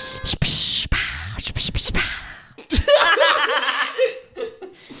face. I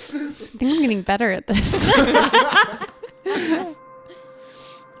think I'm getting better at this.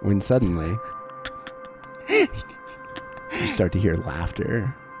 When suddenly, you start to hear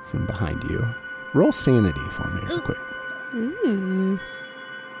laughter from behind you. Roll sanity for me real quick. Ooh.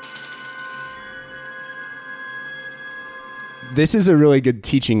 This is a really good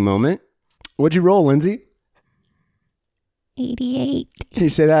teaching moment. What'd you roll, Lindsay? 88. Can you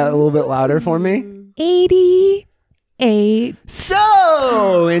say that a little bit louder for me? 88.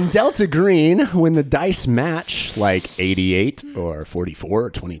 So, in Delta Green, when the dice match, like 88 or 44 or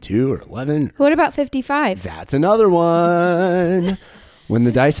 22 or 11, What about 55? that's another one. When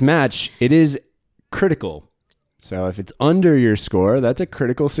the dice match, it is critical. So if it's under your score, that's a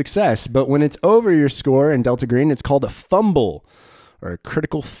critical success. But when it's over your score in Delta Green, it's called a fumble or a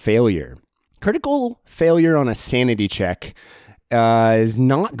critical failure. Critical failure on a sanity check is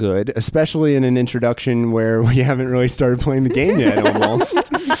not good, especially in an introduction where we haven't really started playing the game yet almost.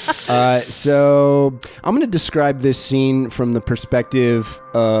 So I'm going to describe this scene from the perspective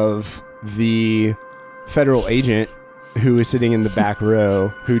of the federal agent who is sitting in the back row,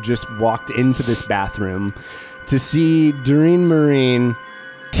 who just walked into this bathroom to see Doreen Marine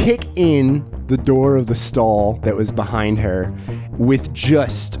kick in the door of the stall that was behind her with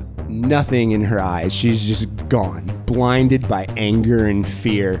just nothing in her eyes. She's just gone, blinded by anger and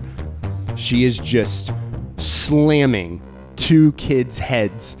fear. She is just slamming two kids'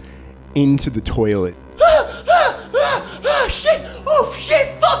 heads into the toilet. Shit! Oh,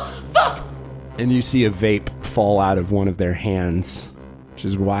 shit! Fuck! And you see a vape fall out of one of their hands, which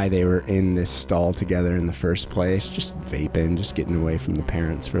is why they were in this stall together in the first place. Just vaping, just getting away from the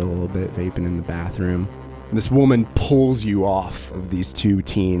parents for a little bit, vaping in the bathroom. And this woman pulls you off of these two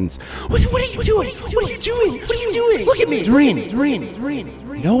teens. What are you doing? What are you doing? Look at me. Doreen.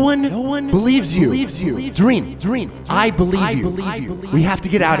 No one believes you. Doreen, I believe you. We have to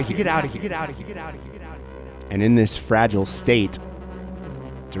get out of here. And in this fragile state,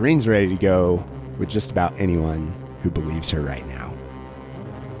 Doreen's ready to go with just about anyone who believes her right now.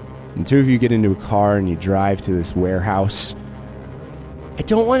 And two of you get into a car and you drive to this warehouse. I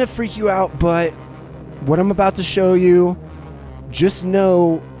don't want to freak you out, but what I'm about to show you, just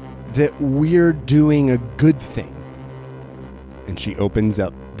know that we're doing a good thing. And she opens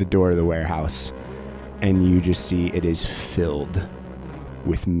up the door of the warehouse, and you just see it is filled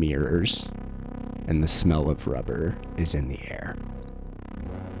with mirrors, and the smell of rubber is in the air.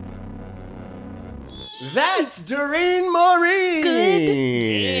 That's Doreen Maureen!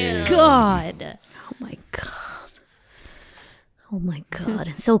 God. Oh my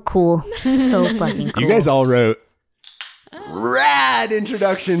god. So cool. So fucking cool. You guys all wrote rad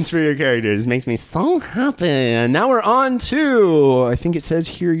introductions for your characters. Makes me so happy. And now we're on to, I think it says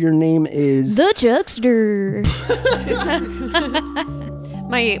here your name is... The Chuckster.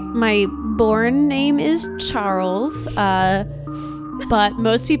 My born name is Charles, but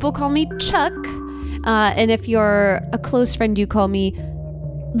most people call me Chuck. And if you're a close friend, you call me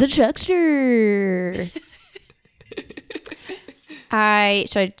the Chuckster.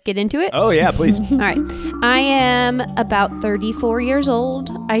 Should I get into it? Oh, yeah, please. All right. I am about 34 years old.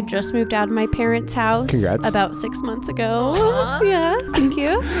 I just moved out of my parents' house. Congrats. About 6 months ago. Yeah, thank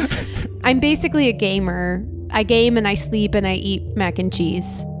you. I'm basically a gamer. I game and I sleep and I eat mac and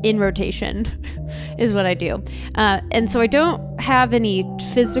cheese in rotation is what I do. And so I don't have any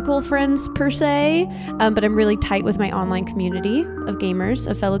physical friends per se, but I'm really tight with my online community of gamers,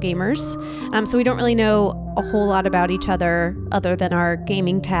 of fellow gamers. So we don't really know a whole lot about each other than our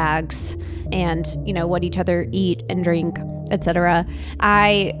gaming tags and, you know, what each other eat and drink, etc.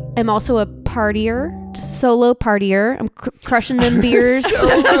 I am also a partier, solo partier. I'm crushing them beers.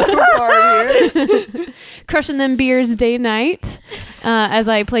 Crushing them beers day night as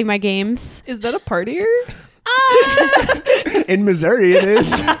I play my games. Is that a partier? In Missouri, it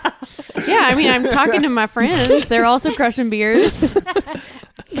is. Yeah, I mean, I'm talking to my friends. They're also crushing beers.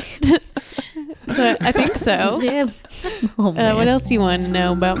 So I think so. Yeah. Oh, man. What else do you want to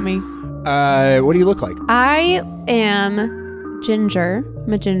know about me? What do you look like? I am ginger.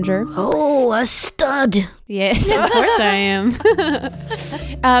 I'm a ginger. Oh, a stud. Yes, of course I am.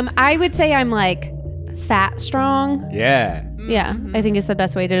 I would say I'm like fat strong. Yeah. Yeah, I think it's the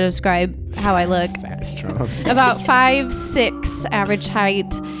best way to describe how I look. Fat, strong. About 5'6" average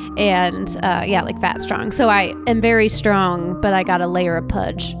height, and like fat strong. So I am very strong, but I got a layer of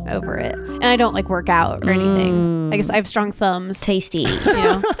pudge over it, and I don't like work out or anything. I guess I have strong thumbs, Tasty.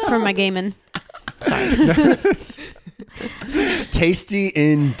 from my gaming. Tasty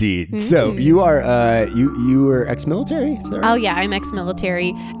indeed. So you are you were ex-military? Is that right? Oh yeah, I'm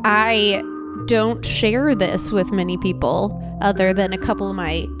ex-military. I don't share this with many people other than a couple of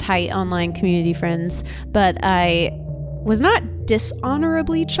my tight online community friends, but I was not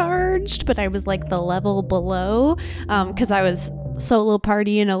dishonorably charged, but I was like the level below because I was solo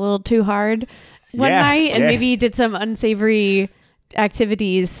partying a little too hard one night and maybe did some unsavory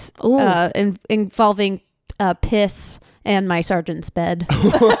activities involving piss and my sergeant's bed.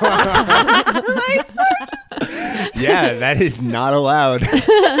 Yeah, that is not allowed.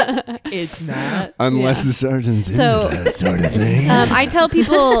 It's not. Unless the sergeant's So- into that sort of thing. I tell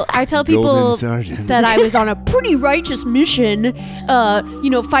people Golden sergeant. that I was on a pretty righteous mission,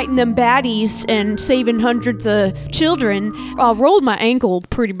 fighting them baddies and saving hundreds of children. I rolled my ankle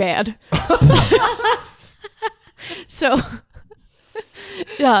pretty bad. So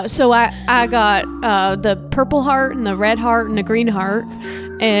I got the purple heart and the red heart and the green heart,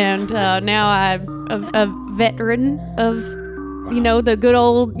 and now I'm a veteran of, the good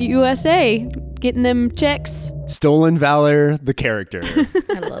old USA, getting them checks. Stolen Valor, the character.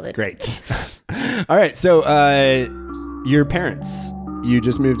 I love it. Great. All right, so your parents, you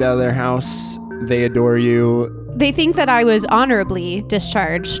just moved out of their house. They adore you. They think that I was honorably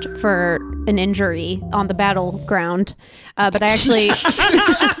discharged for an injury on the battleground, but I actually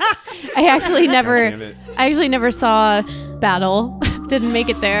never saw battle. Didn't make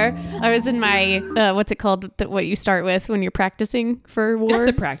it there. I was in my what's it called? What you start with when you're practicing for war? It's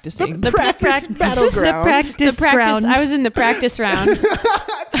the practicing. The Practice battleground. Practice round. I was in the practice round.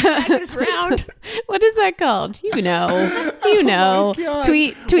 Practice round. What is that called? You know. Oh my God.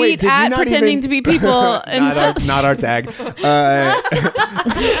 Tweet Wait, did you at not pretending even- to be people and not our tag.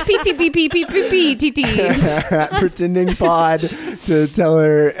 PTBPPPTT. Pretending pod to tell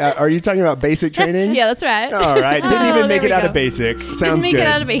her. Are you talking about basic training? Yeah, that's right. All right. Didn't even make there it we out go. of basic. Didn't Sounds make good. it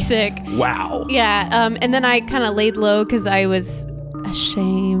out of basic. Wow. Yeah, and then I kind of laid low because I was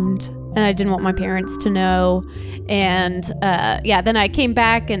ashamed and I didn't want my parents to know. And then I came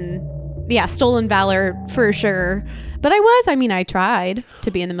back and stolen valor for sure. But I tried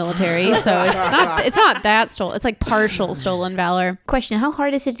to be in the military, so it's not that stolen. It's like partial stolen valor. Question: how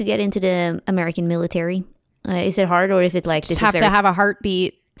hard is it to get into the American military? Is it hard, or is it like Just have to have a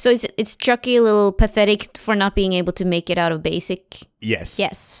heartbeat. So it's Chucky a little pathetic for not being able to make it out of basic? Yes.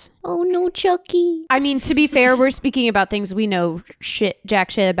 Yes. Oh no, Chucky. I mean, to be fair, we're speaking about things we know jack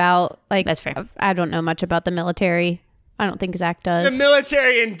shit about. Like, That's fair. I don't know much about the military. I don't think Zach does. The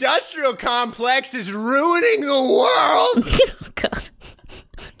military-industrial complex is ruining the world. God.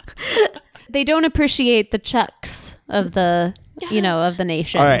 They don't appreciate the chucks of the of the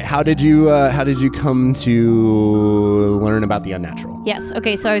nation. All right. How did you come to learn about the unnatural? Yes.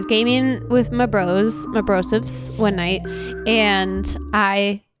 Okay. So I was gaming with my brosivs one night, and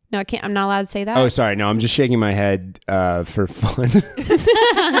I can't. I'm not allowed to say that. Oh, sorry. No, I'm just shaking my head for fun.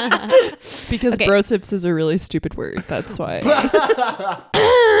 Because Okay. brosips is a really stupid word. That's why. I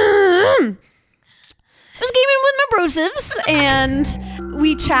was gaming with my brosivs, and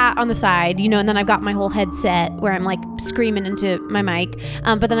we chat on the side, and then I've got my whole headset where I'm like screaming into my mic.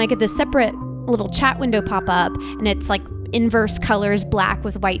 But then I get this separate little chat window pop up, and it's like inverse colors, black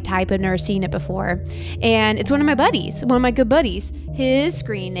with white type. I've never seen it before. And it's one of my buddies, one of my good buddies. His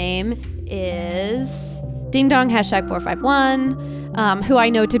screen name is Ding Dong #451, who I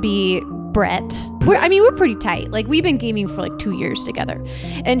know to be Brett. We're pretty tight. Like, we've been gaming for like 2 years together.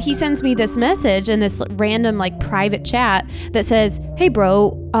 And he sends me this message in this random like private chat that says, "Hey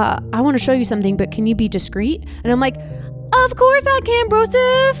bro, I want to show you something, but can you be discreet?" And I'm like, "Of course I can,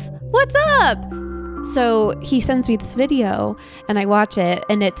 brosif. What's up?" So he sends me this video and I watch it,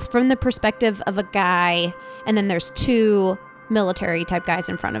 and it's from the perspective of a guy, and then there's two military type guys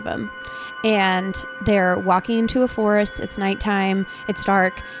in front of him. And they're walking into a forest. It's nighttime. It's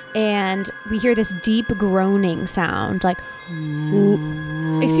dark. And we hear this deep groaning sound like,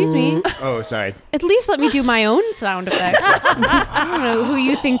 ooh. Excuse me. Oh, sorry. At least let me do my own sound effects. I don't know who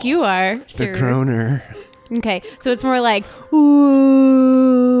you think you are, sir. The groaner. Okay, so it's more like,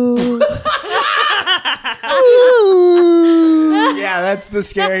 ooh. Yeah, that's the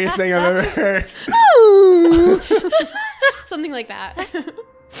scariest thing I've ever heard. Something like that.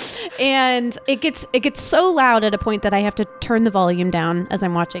 And it gets so loud at a point that I have to turn the volume down as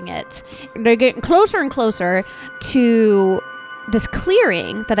I'm watching it. They're getting closer and closer to this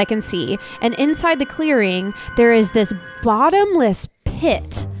clearing that I can see, and inside the clearing there is this bottomless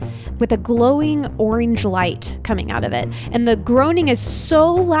pit with a glowing orange light coming out of it. And the groaning is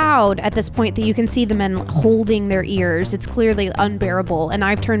so loud at this point that you can see the men holding their ears. It's clearly unbearable, and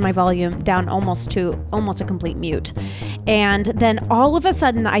I've turned my volume down almost a complete mute. And then all of a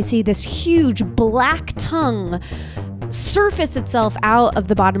sudden I see this huge black tongue surface itself out of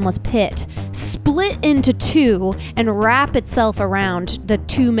the bottomless pit, split into two, and wrap itself around the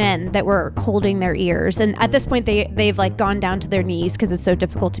two men that were holding their ears. And at this point they've like gone down to their knees because it's so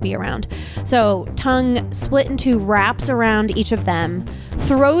difficult to be around. So tongue split in two, wraps around each of them,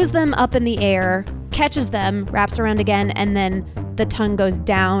 throws them up in the air, catches them, wraps around again, and then the tongue goes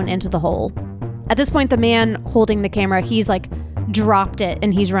down into the hole. At this point, the man holding the camera, he's like dropped it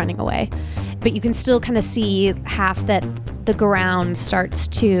and he's running away. But you can still kind of see half that the ground starts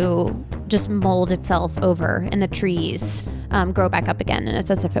to just mold itself over and the trees grow back up again. And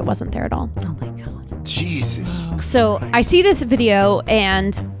it's as if it wasn't there at all. Oh my God. Jesus. So I see this video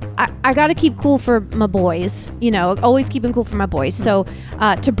and I got to keep cool for my boys, always keeping cool for my boys. So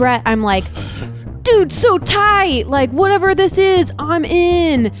to Brett, I'm like, dude, so tight. Like, whatever this is, I'm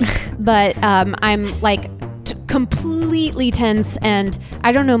in. But I'm like completely tense, and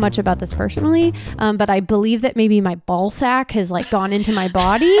I don't know much about this personally, but I believe that maybe my ball sack has like gone into my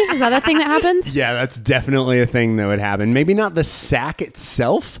body. Is that a thing that happens? Yeah, that's definitely a thing that would happen. Maybe not the sack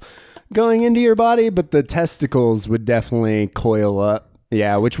itself going into your body, but the testicles would definitely coil up.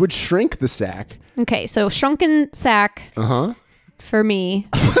 Yeah, which would shrink the sack. Okay, so shrunken sack for me.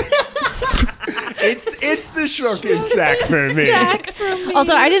 It's the shrunken sack for me.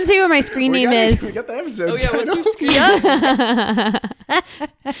 Also, I didn't say what my screen name is. We got the episode. Oh yeah, what's your screen?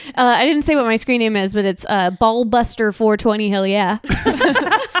 I didn't say what my screen name is, but it's Ballbuster 420. Hell yeah!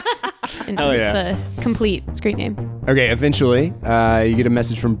 And Hell it's yeah. the complete screen name. Okay, eventually, you get a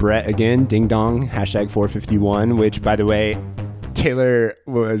message from Brett again. Ding dong. #451. Which, by the way, Taylor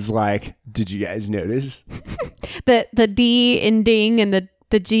was like, "Did you guys notice?" The D in ding and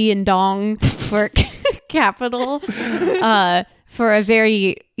the G in dong for capital, for a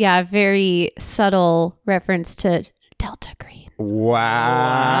very subtle reference to Delta Green. Wow.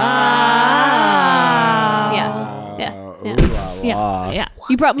 Yeah.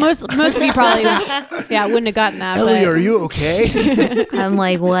 You most of you probably wouldn't have gotten that. Ellie, but are you okay? I'm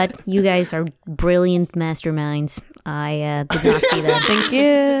like, what? You guys are brilliant masterminds. I did not see that. Thank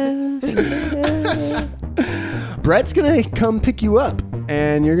you. Brett's gonna come pick you up,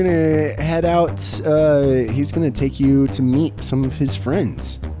 and you're gonna head out. He's gonna take you to meet some of his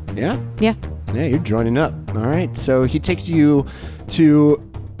friends. Yeah, you're joining up. All right, so he takes you to.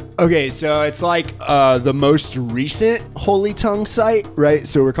 Okay, so it's like the most recent Holy Tongue site, right?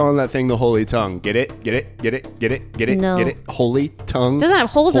 So we're calling that thing the Holy Tongue. Get it? No. Get it? Holy Tongue. Doesn't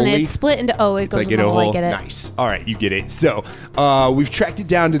have holes in it. Holy- It's split into it It's goes like in get the a hole. I hole. get it. Nice. All right, you get it. So we've tracked it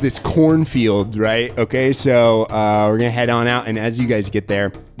down to this cornfield, right? Okay, so we're gonna head on out, and as you guys get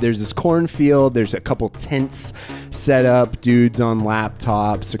there, there's this cornfield. There's a couple tents set up, dudes on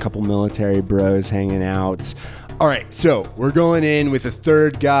laptops, a couple military bros hanging out. All right, so we're going in with a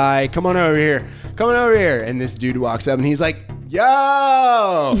third guy. Come on over here. And this dude walks up and he's like,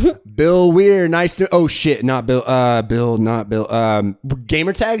 yo, Bill Weir. Nice to, oh shit, not Bill, not Bill.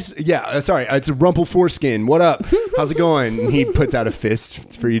 Gamer tags? Yeah, sorry, it's a Rumple Foreskin. What up? How's it going? And he puts out a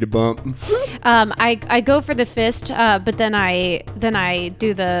fist for you to bump. I go for the fist, but then I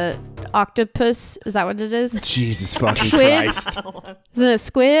do the octopus. Is that what it is? Jesus fucking Squid? Christ. Isn't it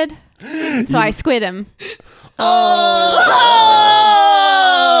squid? So I squid him. Oh,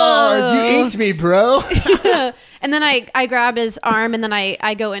 you inked me, bro. And then I grab his arm and then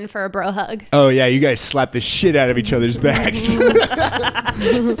I go in for a bro hug. Oh yeah, you guys slap the shit out of each other's backs. Dude,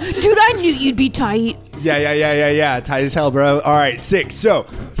 I knew you'd be tight. Yeah. Tight as hell, bro. All right, sick. So,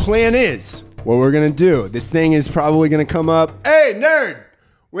 plan is, what we're going to do, this thing is probably going to come up. Hey, nerd,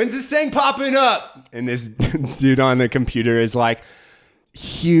 when's this thing popping up? And this dude on the computer is like,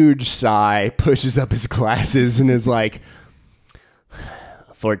 huge sigh, pushes up his glasses and is like,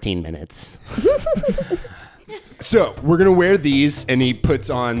 14 minutes. So we're going to wear these, and he puts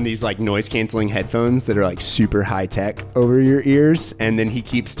on these like noise canceling headphones that are like super high tech over your ears. And then he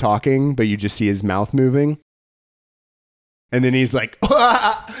keeps talking, but you just see his mouth moving. And then he's like,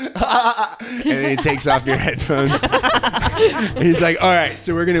 and then he takes off your headphones. And he's like, all right,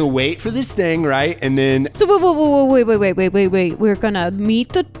 so we're going to wait for this thing, right? And then... So wait. We're going to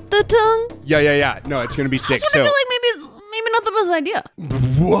meet the tongue? Yeah. No, it's going to be sick. I feel like maybe it's not the best idea.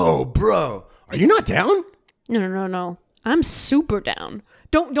 Whoa, bro. Are you not down? No. I'm super down.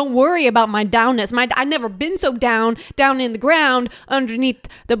 Don't worry about my downness. I never been so down in the ground underneath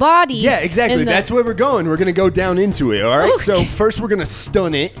the bodies. Yeah, exactly. That's where we're going. We're gonna go down into it. All right. Okay. So first we're gonna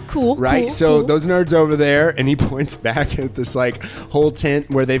stun it. Cool, Right. cool, So cool. those nerds over there, and he points back at this like whole tent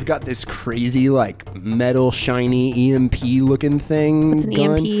where they've got this crazy like metal shiny EMP looking thing. What's an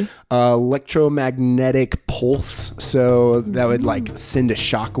gun. EMP? Electromagnetic pulse. So that would like send a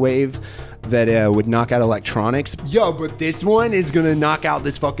shockwave that would knock out electronics. Yo, but this one is gonna knock out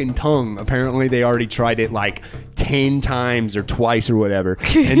this fucking tongue. Apparently they already tried it like 10 times or twice or whatever.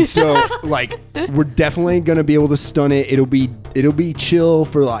 And so like we're definitely gonna be able to stun it. It'll be chill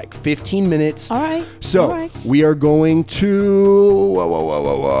for like 15 minutes. All right. So All right. we are going to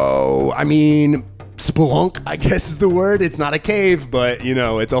I mean, spelunk, I guess is the word. It's not a cave, but you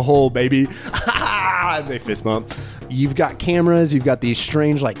know, it's a hole, baby. They fist bump. You've got cameras, you've got these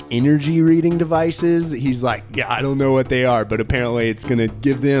strange like energy reading devices. He's like, yeah, I don't know what they are, but apparently it's gonna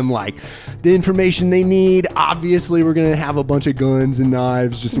give them like the information they need. Obviously, we're gonna have a bunch of guns and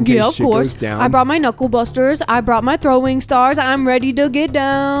knives just in case Yeah, of shit course. goes down. I brought my knuckle busters. I brought my throwing stars. I'm ready to get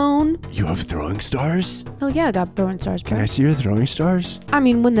down. You have throwing stars? Oh yeah, I got throwing stars, bro. Can I see your throwing stars? I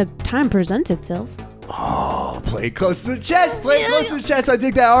mean, when the time presents itself. Oh, play it close to the chest. Play it close to the chest. I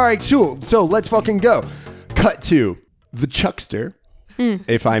dig that. All right, cool. So let's fucking go. Cut to the Chuckster,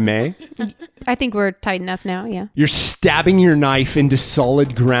 if I may. I think we're tight enough now, yeah. You're stabbing your knife into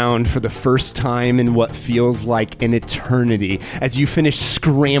solid ground for the first time in what feels like an eternity as you finish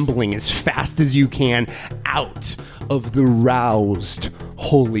scrambling as fast as you can out of the roused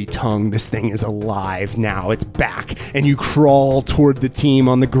holy tongue. This thing is alive now. It's back. And you crawl toward the team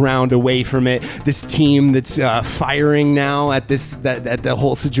on the ground away from it. This team that's firing now at at the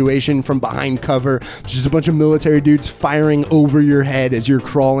whole situation from behind cover. Just a bunch of military dudes firing over your head as you're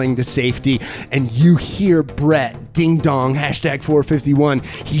crawling to safety. And you hear Brett, ding dong, #451.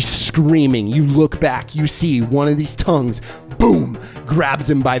 He's screaming. You look back. You see one of these tongues, boom, grabs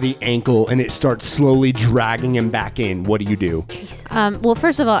him by the ankle and it starts slowly dragging him back in. What do you do? Well,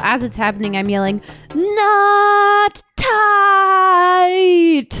 first of all, as it's happening, I'm yelling, "Not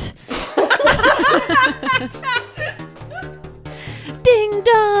tight!" Ding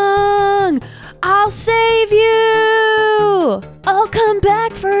dong! I'll save you! I'll come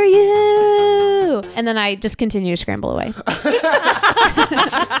back for you! And then I just continue to scramble away.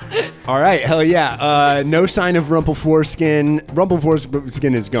 All right, hell yeah. No sign of Rumpleforeskin.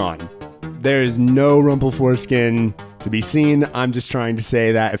 Rumpleforeskin is gone. There's no Rumpleforeskin to be seen. I'm just trying to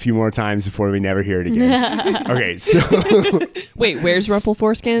say that a few more times before we never hear it again. Okay, so Wait, where's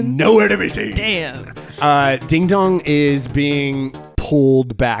Rumpleforeskin? nowhere to be seen. Damn. Ding Dong is being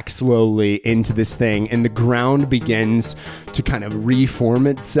pulled back slowly into this thing, and the ground begins to kind of reform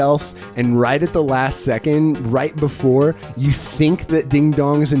itself. And right at the last second, right before you think that Ding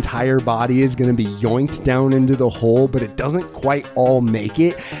Dong's entire body is going to be yoinked down into the hole, but it doesn't quite all make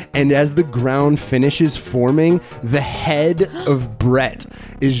it. And as the ground finishes forming, the head of Brett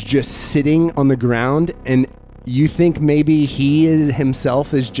is just sitting on the ground, and you think maybe he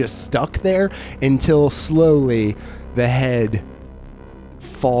himself is just stuck there until slowly the head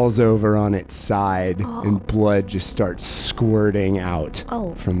falls over on its side and blood just starts squirting out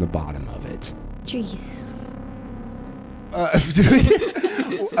from the bottom of it. Jeez.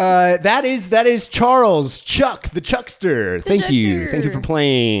 That is Charles Chuck the Chuckster. Thank you for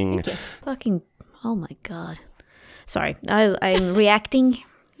playing. Fucking, oh my god. Sorry, I'm reacting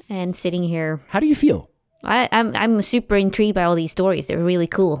and sitting here. How do you feel? I'm super intrigued by all these stories. They're really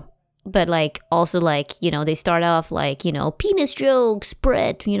cool. But also they start off like, penis jokes,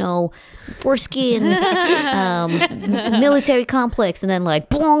 Brett, foreskin, military complex, and then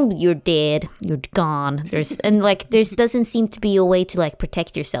boom, you're dead, you're gone. There doesn't seem to be a way to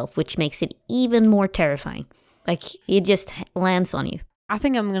protect yourself, which makes it even more terrifying. It just lands on you. I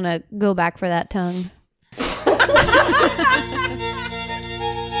think I'm going to go back for that tongue.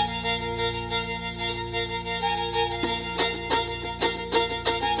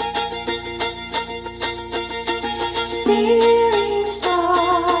 See